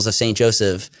sandals of St.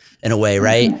 Joseph in a way,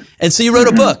 right? And so you wrote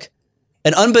a book.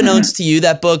 And unbeknownst to you,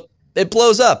 that book, it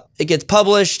blows up. It gets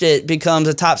published. It becomes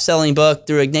a top-selling book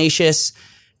through Ignatius.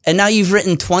 And now you've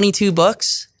written 22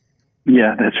 books.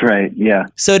 Yeah, that's right. Yeah.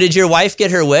 So did your wife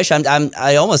get her wish?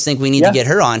 I almost think we need to get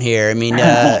her on here. I mean,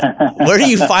 where do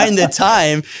you find the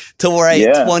time to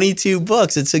write 22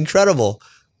 books? It's incredible.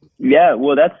 Yeah,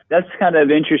 well, that's kind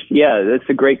of interesting. Yeah, that's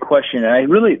a great question.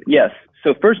 And yes.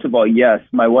 So first of all, yes,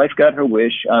 my wife got her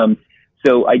wish.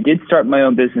 So I did start my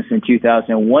own business in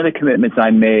 2000. And one of the commitments I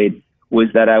made was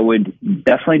that I would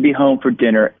definitely be home for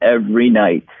dinner every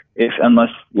night, unless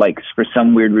like for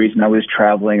some weird reason I was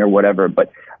traveling or whatever,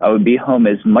 but I would be home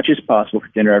as much as possible for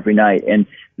dinner every night. And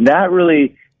that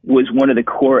really was one of the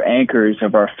core anchors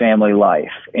of our family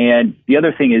life. And the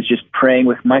other thing is just praying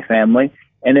with my family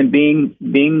and then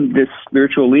being this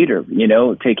spiritual leader,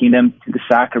 taking them to the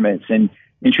sacraments and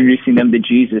introducing them to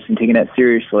Jesus and taking that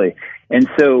seriously. And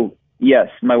so, yes,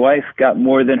 my wife got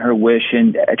more than her wish,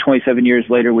 and 27 years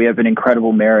later, we have an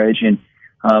incredible marriage, and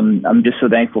I'm just so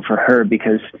thankful for her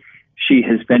because she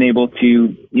has been able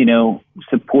to,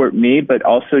 support me, but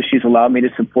also she's allowed me to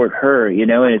support her,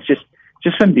 and it's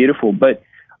just been beautiful. But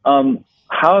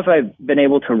how have I been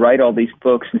able to write all these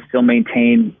books and still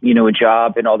maintain, a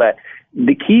job and all that?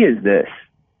 The key is this.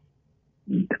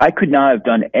 I could not have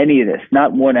done any of this,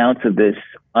 not 1 ounce of this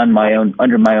on my own,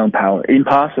 under my own power.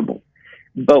 Impossible.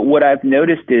 But what I've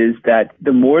noticed is that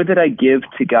the more that I give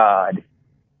to God,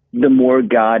 the more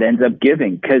God ends up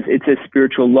giving, because it's a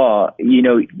spiritual law.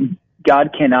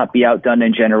 God cannot be outdone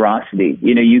in generosity.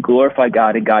 You glorify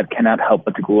God, and God cannot help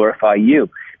but to glorify you,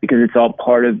 because it's all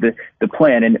part of the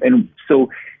plan. And so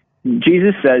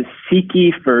Jesus says, seek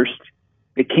ye first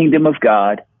the kingdom of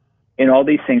God, and all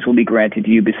these things will be granted to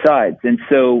you besides. And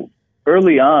so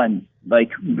early on,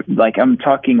 like I'm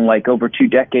talking like over 2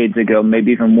 decades ago,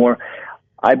 maybe even more,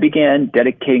 I began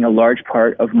dedicating a large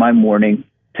part of my morning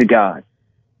to God.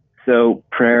 So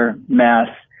prayer, mass,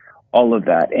 all of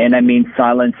that. And I mean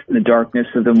silence in the darkness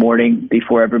of the morning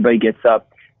before everybody gets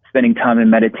up, spending time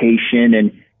in meditation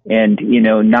and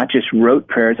not just rote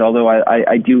prayers, although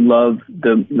I do love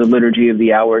the liturgy of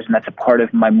the hours, and that's a part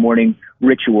of my morning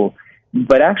ritual,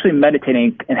 but actually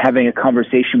meditating and having a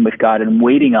conversation with God and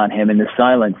waiting on him in the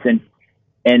silence.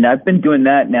 And I've been doing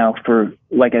that now for,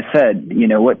 like I said,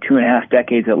 2.5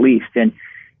 decades at least.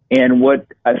 And what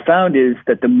I found is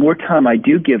that the more time I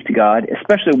do give to God,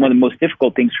 especially one of the most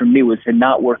difficult things for me was to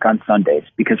not work on Sundays,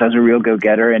 because I was a real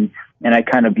go-getter, and I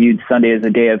kind of viewed Sunday as a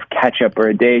day of catch-up or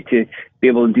a day to be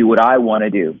able to do what I want to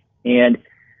do. And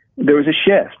there was a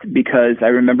shift, because I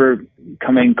remember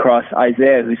coming across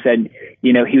Isaiah, who said,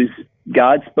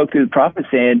 God spoke through the prophet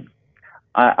saying,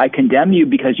 I condemn you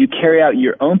because you carry out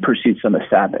your own pursuits on the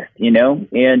Sabbath,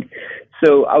 And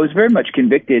so I was very much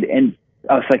convicted, and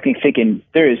I was like thinking,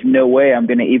 there is no way I'm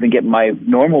going to even get my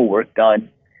normal work done,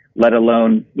 let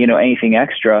alone, anything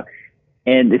extra.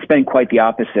 And it's been quite the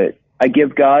opposite. I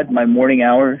give God my morning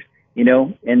hours,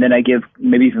 and then I give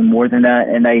maybe even more than that,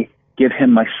 and I give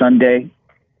him my Sunday.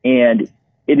 And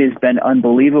it has been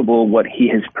unbelievable what he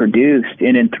has produced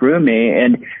in and through me,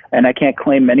 and I can't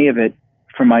claim any of it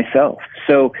for myself.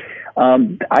 So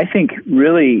I think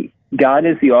really God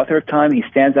is the author of time. He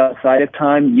stands outside of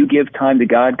time. You give time to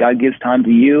God. God gives time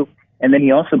to you. And then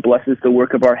he also blesses the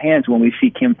work of our hands when we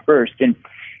seek him first. And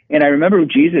I remember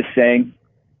Jesus saying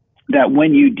that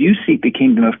when you do seek the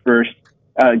kingdom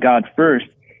of God first,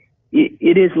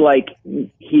 it is like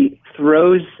he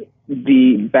throws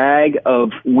the bag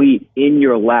of wheat in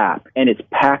your lap, and it's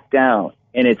packed down,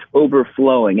 and it's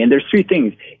overflowing. And there's 3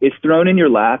 things. It's thrown in your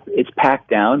lap. It's packed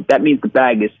down. That means the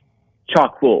bag is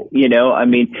chock full,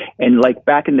 and like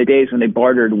back in the days when they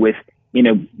bartered with,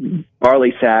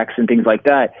 barley sacks and things like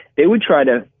that, they would try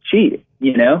to cheat,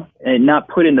 and not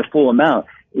put in the full amount.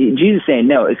 Jesus saying,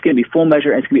 no, it's going to be full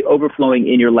measure, and it's going to be overflowing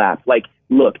in your lap. Like,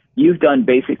 look, you've done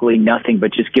basically nothing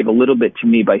but just give a little bit to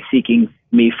me by seeking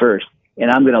me first,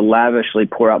 and I'm going to lavishly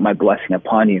pour out my blessing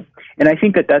upon you. And I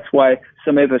think that that's why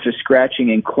some of us are scratching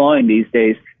and clawing these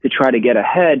days to try to get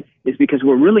ahead, is because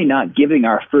we're really not giving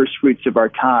our first fruits of our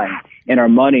time and our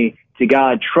money to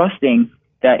God, trusting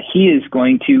that he is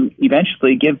going to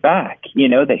eventually give back,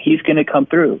 that he's going to come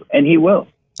through, and he will.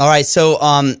 All right. So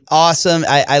awesome.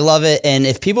 I love it. And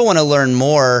if people want to learn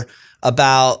more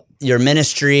about your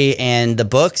ministry and the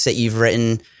books that you've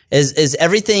written, is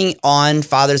everything on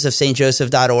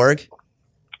fathersofstjoseph.org?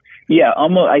 Yeah,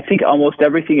 I think almost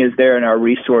everything is there in our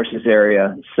resources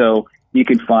area. So you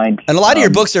can find. And a lot of your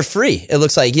books are free. It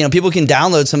looks like, people can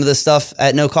download some of this stuff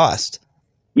at no cost.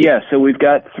 Yeah, so we've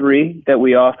got 3 that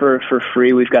we offer for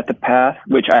free. We've got The Path,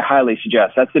 which I highly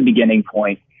suggest. That's the beginning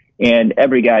point, and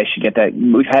every guy should get that.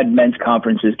 We've had men's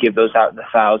conferences give those out in the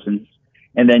thousands.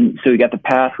 And then, so we got The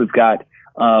Path. We've got,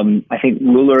 I think,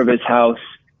 Ruler of His House,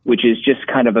 which is just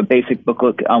kind of a basic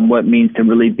booklet on what it means to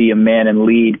really be a man and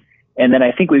lead. And then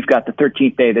I think we've got the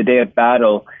 13th day, the day of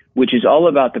battle, which is all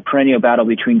about the perennial battle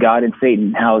between God and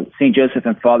Satan, how St. Joseph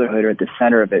and fatherhood are at the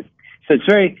center of it. So it's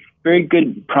very, very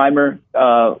good primer,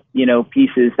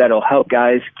 pieces that'll help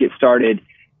guys get started.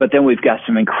 But then we've got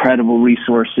some incredible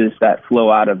resources that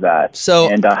flow out of that. So,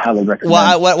 and I highly recommend.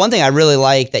 Well, one thing I really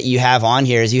like that you have on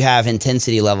here is you have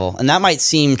intensity level. And that might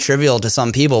seem trivial to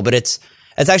some people, but it's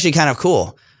actually kind of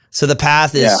cool. So the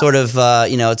path is sort of,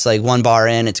 it's like one bar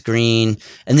in, it's green.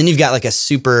 And then you've got like a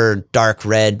super dark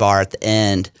red bar at the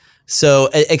end. So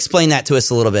explain that to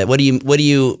us a little bit. What do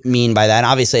you mean by that? And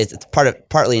obviously it's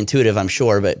partly intuitive, I'm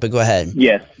sure, but go ahead.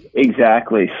 Yes,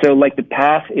 exactly. So like the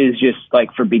path is just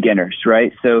like for beginners,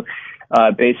 right? So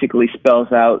basically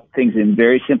spells out things in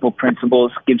very simple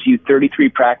principles, gives you 33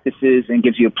 practices and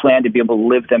gives you a plan to be able to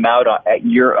live them out at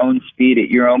your own speed, at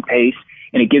your own pace.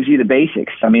 And it gives you the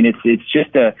basics. I mean, it's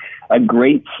just a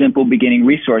great, simple beginning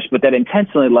resource. But that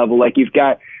intensity level, like you've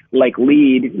got like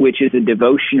Lead, which is a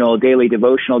daily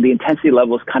devotional. The intensity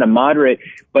level is kind of moderate,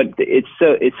 but it's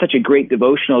such a great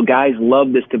devotional. Guys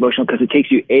love this devotional because it takes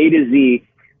you A to Z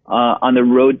on the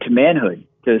road to manhood,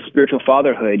 to spiritual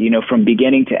fatherhood. From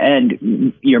beginning to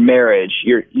end, your marriage,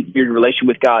 your relation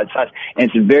with God, and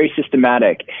it's very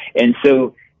systematic. And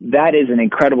so that is an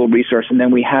incredible resource. And then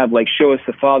we have like Show Us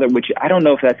the Father, which I don't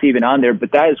know if that's even on there,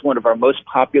 but that is one of our most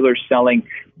popular selling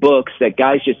books that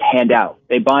guys just hand out.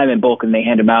 They buy them in bulk and they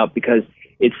hand them out because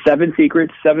it's 7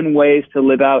 secrets, 7 ways to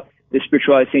live out the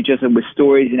spirituality of St. Joseph with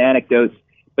stories and anecdotes.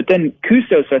 But then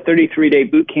Custos, our 33-day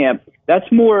boot camp, that's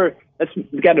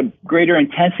got a greater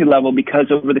intensity level because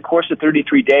over the course of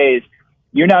 33 days,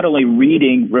 you're not only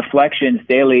reading reflections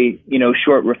daily,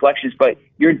 short reflections, but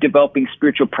you're developing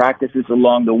spiritual practices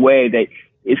along the way that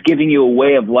is giving you a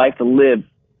way of life to live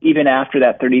even after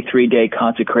that 33-day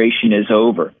consecration is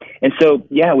over. And so,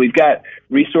 we've got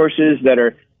resources that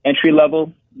are entry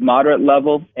level, moderate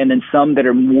level, and then some that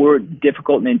are more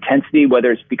difficult in intensity,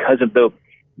 whether it's because of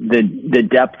the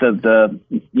depth of the,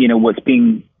 what's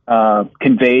being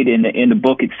conveyed in the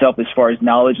book itself as far as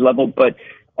knowledge level, but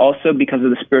also because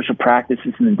of the spiritual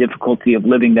practices and the difficulty of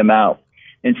living them out.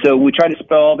 And so we try to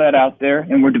spell all that out there,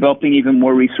 and we're developing even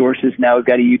more resources. Now we've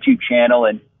got a YouTube channel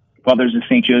and Fathers of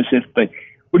St. Joseph, but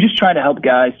we're just trying to help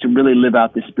guys to really live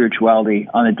out this spirituality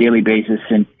on a daily basis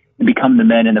and become the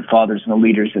men and the fathers and the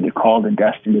leaders that they're called and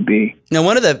destined to be. Now,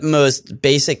 one of the most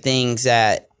basic things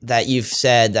that you've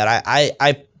said that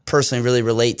I personally really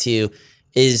relate to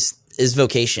is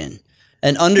vocation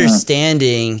and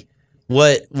understanding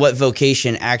what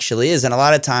vocation actually is. And a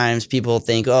lot of times people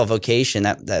think, oh, vocation,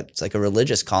 that's like a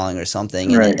religious calling or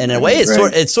something. And in a way,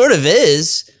 it sort of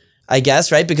is, I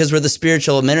guess, right? Because we're the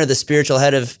spiritual men or the spiritual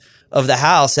head of the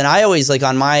house. And I always, like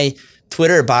on my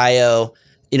Twitter bio,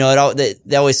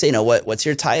 they always say, what's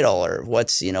your title or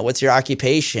what's your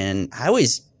occupation? I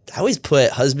always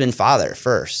put husband, father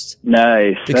first.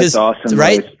 Nice. Because, that's awesome.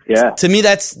 Right? Yeah. To me,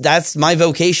 that's my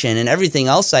vocation, and everything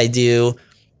else I do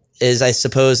is, I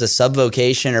suppose, a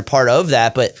subvocation or part of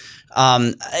that. But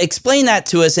explain that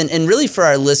to us, and really for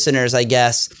our listeners, I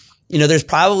guess, there's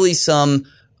probably some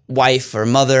wife or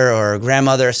mother or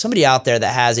grandmother, somebody out there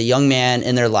that has a young man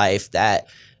in their life that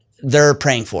they're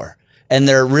praying for, and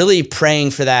they're really praying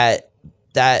for that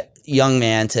young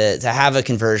man to have a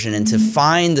conversion and to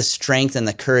find the strength and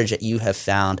the courage that you have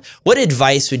found. What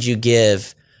advice would you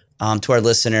give to our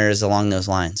listeners along those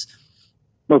lines?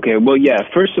 Okay, well,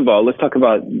 first of all, let's talk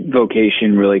about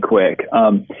vocation really quick.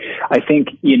 I think,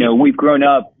 we've grown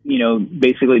up,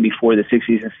 basically before the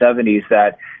 60s and 70s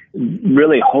that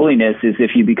really holiness is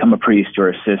if you become a priest or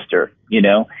a sister,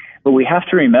 But we have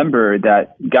to remember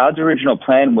that God's original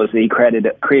plan was that he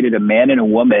created a man and a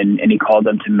woman, and he called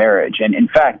them to marriage. And in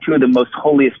fact, 2 of the most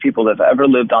holiest people that have ever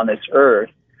lived on this earth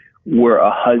were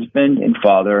a husband and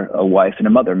father, a wife and a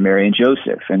mother, Mary and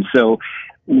Joseph. And so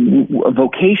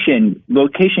vocation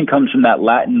comes from that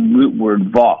Latin root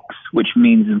word vox, which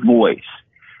means voice.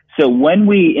 So when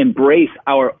we embrace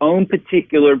our own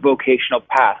particular vocational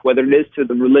path, whether it is to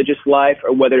the religious life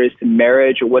or whether it is to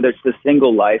marriage or whether it's the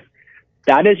single life,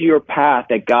 that is your path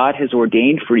that God has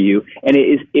ordained for you. And it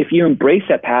is, if you embrace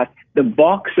that path, the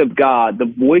vox of God, the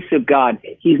voice of God,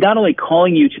 he's not only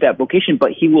calling you to that vocation,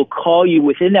 but he will call you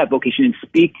within that vocation and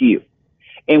speak to you.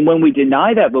 And when we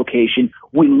deny that vocation,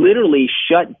 we literally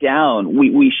shut down.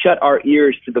 We shut our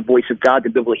ears to the voice of God to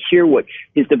be able to hear what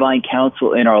his divine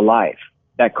counsel in our life,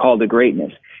 that call to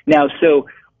greatness. Now, so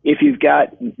if you've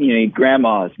got,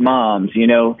 grandmas, moms,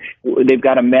 they've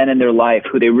got a man in their life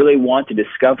who they really want to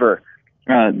discover.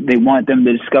 They want them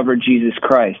to discover Jesus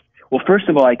Christ. Well, first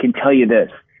of all, I can tell you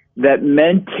this. that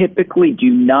men typically do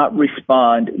not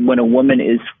respond when a woman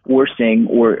is forcing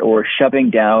or shoving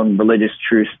down religious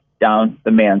truths down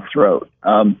the man's throat.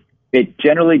 It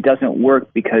generally doesn't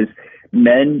work because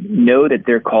men know that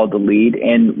they're called to lead,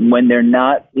 and when they're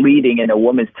not leading and a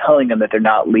woman's telling them that they're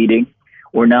not leading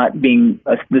or not being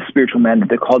the spiritual man that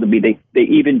they're called to be, they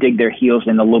even dig their heels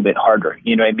in a little bit harder.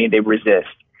 You know what I mean? They resist.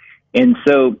 And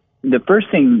so the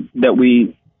first thing that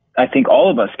I think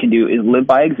all of us can do is live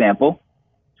by example.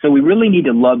 So we really need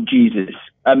to love Jesus.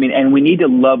 And we need to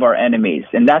love our enemies.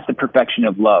 And that's the perfection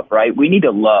of love, right? We need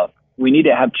to love. We need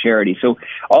to have charity. So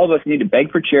all of us need to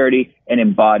beg for charity and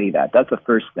embody that. That's the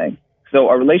first thing. So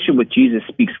our relationship with Jesus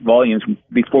speaks volumes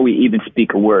before we even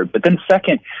speak a word. But then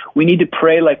second, we need to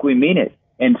pray like we mean it.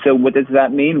 And so what does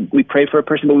that mean? We pray for a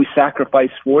person, but we sacrifice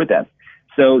for them.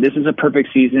 So this is a perfect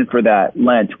season for that,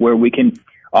 Lent, where we can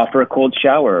offer a cold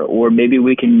shower, or maybe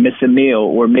we can miss a meal,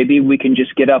 or maybe we can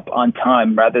just get up on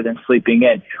time rather than sleeping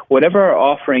in. Whatever our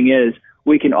offering is,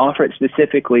 we can offer it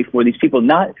specifically for these people.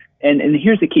 And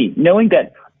here's the key, knowing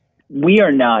that we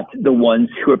are not the ones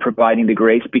who are providing the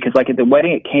grace, because like at the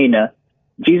wedding at Cana,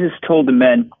 Jesus told the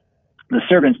men, the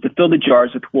servants, to fill the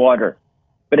jars with water.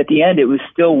 But at the end, it was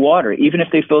still water, even if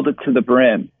they filled it to the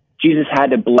brim. Jesus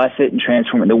had to bless it and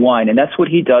transform it into wine. And that's what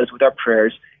he does with our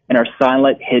prayers and our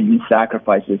silent, hidden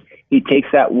sacrifices. He takes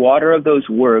that water of those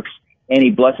works and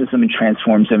he blesses them and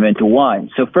transforms them into wine.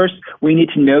 So first, we need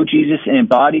to know Jesus and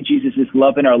embody Jesus'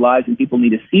 love in our lives, and people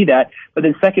need to see that. But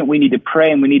then second, we need to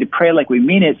pray, and we need to pray like we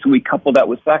mean it, so we couple that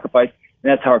with sacrifice,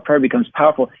 and that's how our prayer becomes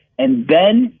powerful. And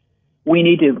then we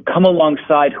need to come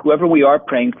alongside whoever we are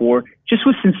praying for, just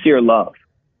with sincere love.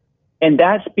 And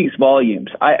that speaks volumes.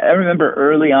 I remember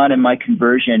early on in my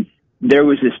conversion, there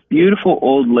was this beautiful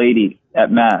old lady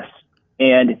at Mass,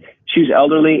 and she was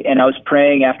elderly, and I was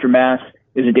praying after Mass.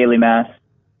 It was a daily Mass,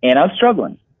 and I was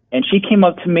struggling. And she came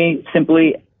up to me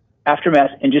simply after Mass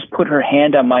and just put her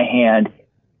hand on my hand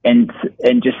and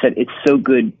just said, "It's so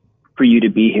good for you to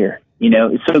be here. You know,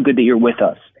 it's so good that you're with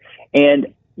us."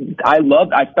 And I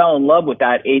fell in love with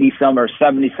that 80-some or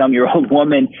 70-some-year-old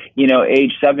woman, you know,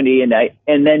 age 70.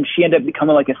 And then she ended up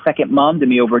becoming like a second mom to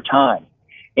me over time.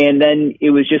 And then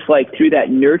it was just like through that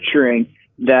nurturing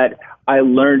that I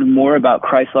learned more about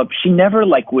Christ's love. She never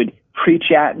would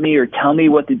preach at me or tell me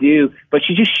what to do, but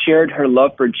she just shared her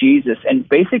love for Jesus and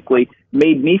basically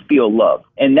made me feel loved.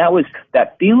 And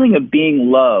that feeling of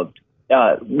being loved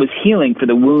was healing for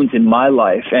the wounds in my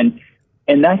life.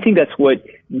 And I think that's what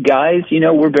guys, you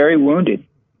know, we're very wounded,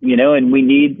 you know, and we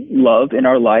need love in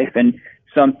our life. And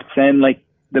so I'm saying,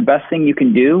 the best thing you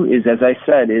can do is, as I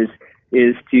said,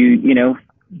 is to, you know,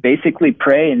 basically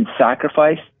pray and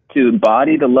sacrifice to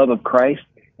embody the love of Christ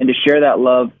and to share that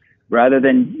love rather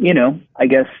than, you know, I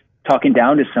guess, talking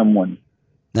down to someone.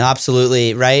 No,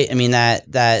 absolutely. Right. I mean,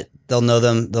 that they'll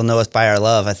know us by our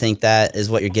love. I think that is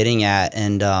what you're getting at.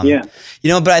 And, you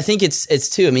know, but I think it's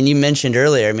too, I mean, you mentioned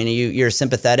earlier, I mean, you're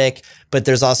sympathetic, but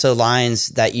there's also lines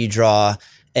that you draw,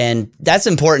 and that's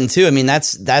important too. I mean,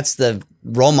 that's the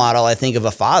role model, I think, of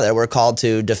a father. We're called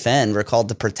to defend, we're called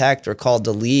to protect, we're called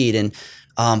to lead. And,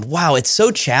 wow, it's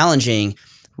so challenging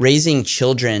raising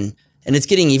children, and it's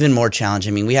getting even more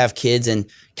challenging. I mean, we have kids in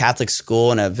Catholic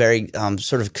school in a very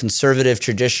sort of conservative,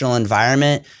 traditional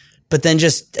environment. But then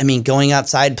going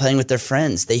outside, playing with their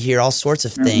friends, they hear all sorts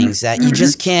of things that you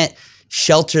just can't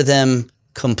shelter them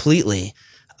completely.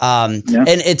 And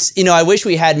it's, you know, I wish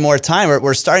we had more time.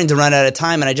 We're starting to run out of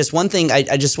time. And I just want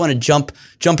to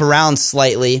jump around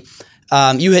slightly.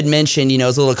 You had mentioned, you know,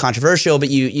 it's a little controversial, but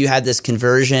you had this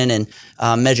conversion, and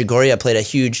Medjugorje played a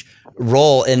huge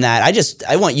role in that.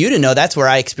 I want you to know that's where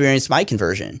I experienced my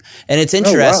conversion. And it's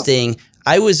interesting. Oh, wow.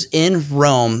 I was in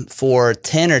Rome for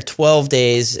 10 or 12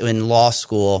 days in law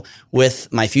school with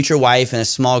my future wife and a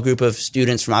small group of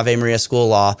students from Ave Maria School of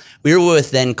Law. We were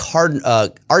with then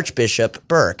Archbishop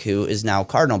Burke, who is now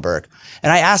Cardinal Burke.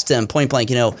 And I asked him point blank,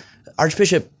 you know,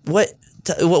 Archbishop, what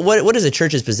is the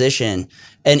church's position?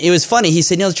 And it was funny. He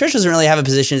said, you know, the church doesn't really have a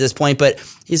position at this point, but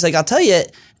he's like, I'll tell you,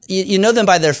 you know them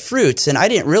by their fruits. And I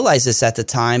didn't realize this at the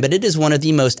time, but it is one of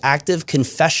the most active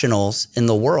confessionals in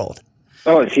the world.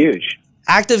 Oh, it's huge.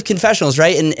 Active confessionals,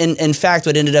 right? And in fact,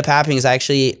 what ended up happening is I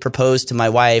actually proposed to my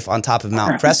wife on top of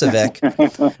Mount Kresovik.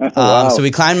 Wow. So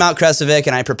we climbed Mount Kresovik,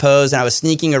 and I proposed, and I was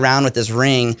sneaking around with this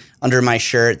ring under my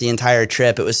shirt the entire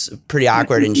trip. It was pretty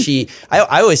awkward. And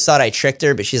I always thought I tricked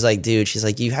her, but she's like, dude,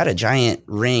 you had a giant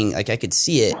ring. Like, I could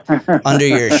see it under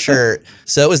your shirt.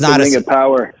 So it was not a ring of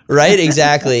power. Right?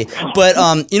 Exactly. But,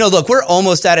 you know, look, we're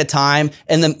almost out of time,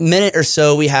 and the minute or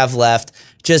so we have left,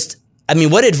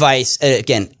 what advice,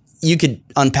 again, you could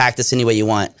unpack this any way you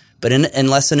want, but in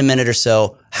less than a minute or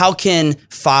so, how can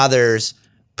fathers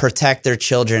protect their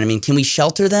children? I mean, can we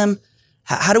shelter them?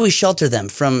 How do we shelter them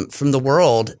from the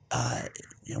world?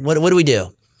 What do we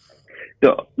do?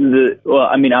 So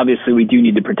obviously we do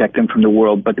need to protect them from the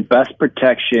world, but the best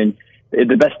protection,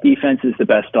 the best defense is the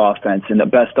best offense, and the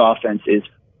best offense is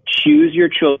choose your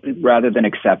children rather than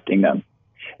accepting them.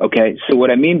 Okay, so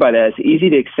what I mean by that is it's easy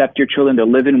to accept your children. They're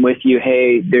living with you.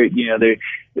 Hey, they're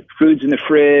food's in the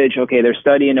fridge. Okay, they're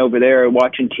studying over there,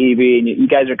 watching TV, and you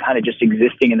guys are kind of just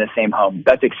existing in the same home.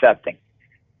 That's accepting.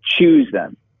 Choose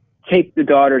them. Take the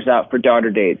daughters out for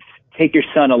daughter dates. Take your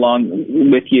son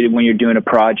along with you when you're doing a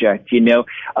project,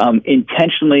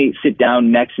 intentionally sit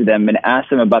down next to them and ask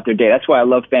them about their day. That's why I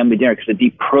love family dinner, because it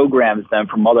deprograms them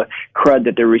from all the crud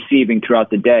that they're receiving throughout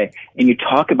the day. And you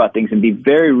talk about things and be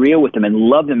very real with them and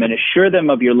love them and assure them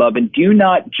of your love, and do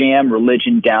not jam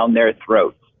religion down their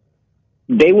throats.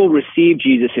 They will receive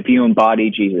Jesus if you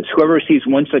embody Jesus. Whoever receives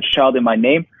one such child in my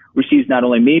name receives not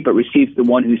only me, but receives the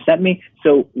one who sent me.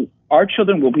 So our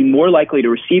children will be more likely to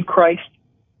receive Christ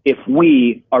if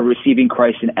we are receiving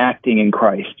Christ and acting in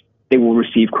Christ. They will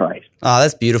receive Christ. Oh,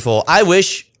 that's beautiful. I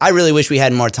really wish we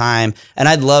had more time, and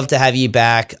I'd love to have you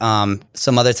back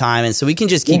some other time, and so we can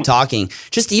just keep talking,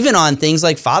 just even on things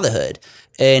like fatherhood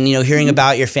and, hearing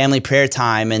about your family prayer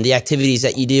time and the activities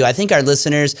that you do. I think our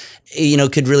listeners,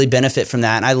 could really benefit from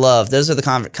that. And those are the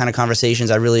kind of conversations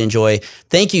I really enjoy.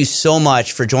 Thank you so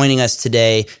much for joining us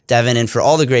today, Devin, and for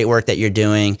all the great work that you're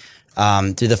doing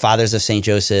through the Fathers of St.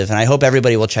 Joseph. And I hope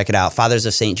everybody will check it out,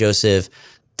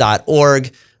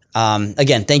 fathersofstjoseph.org.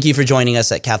 Again, thank you for joining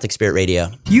us at Catholic Spirit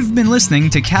Radio. You've been listening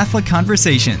to Catholic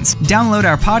Conversations. Download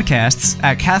our podcasts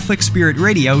at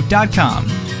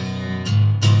CatholicSpiritRadio.com.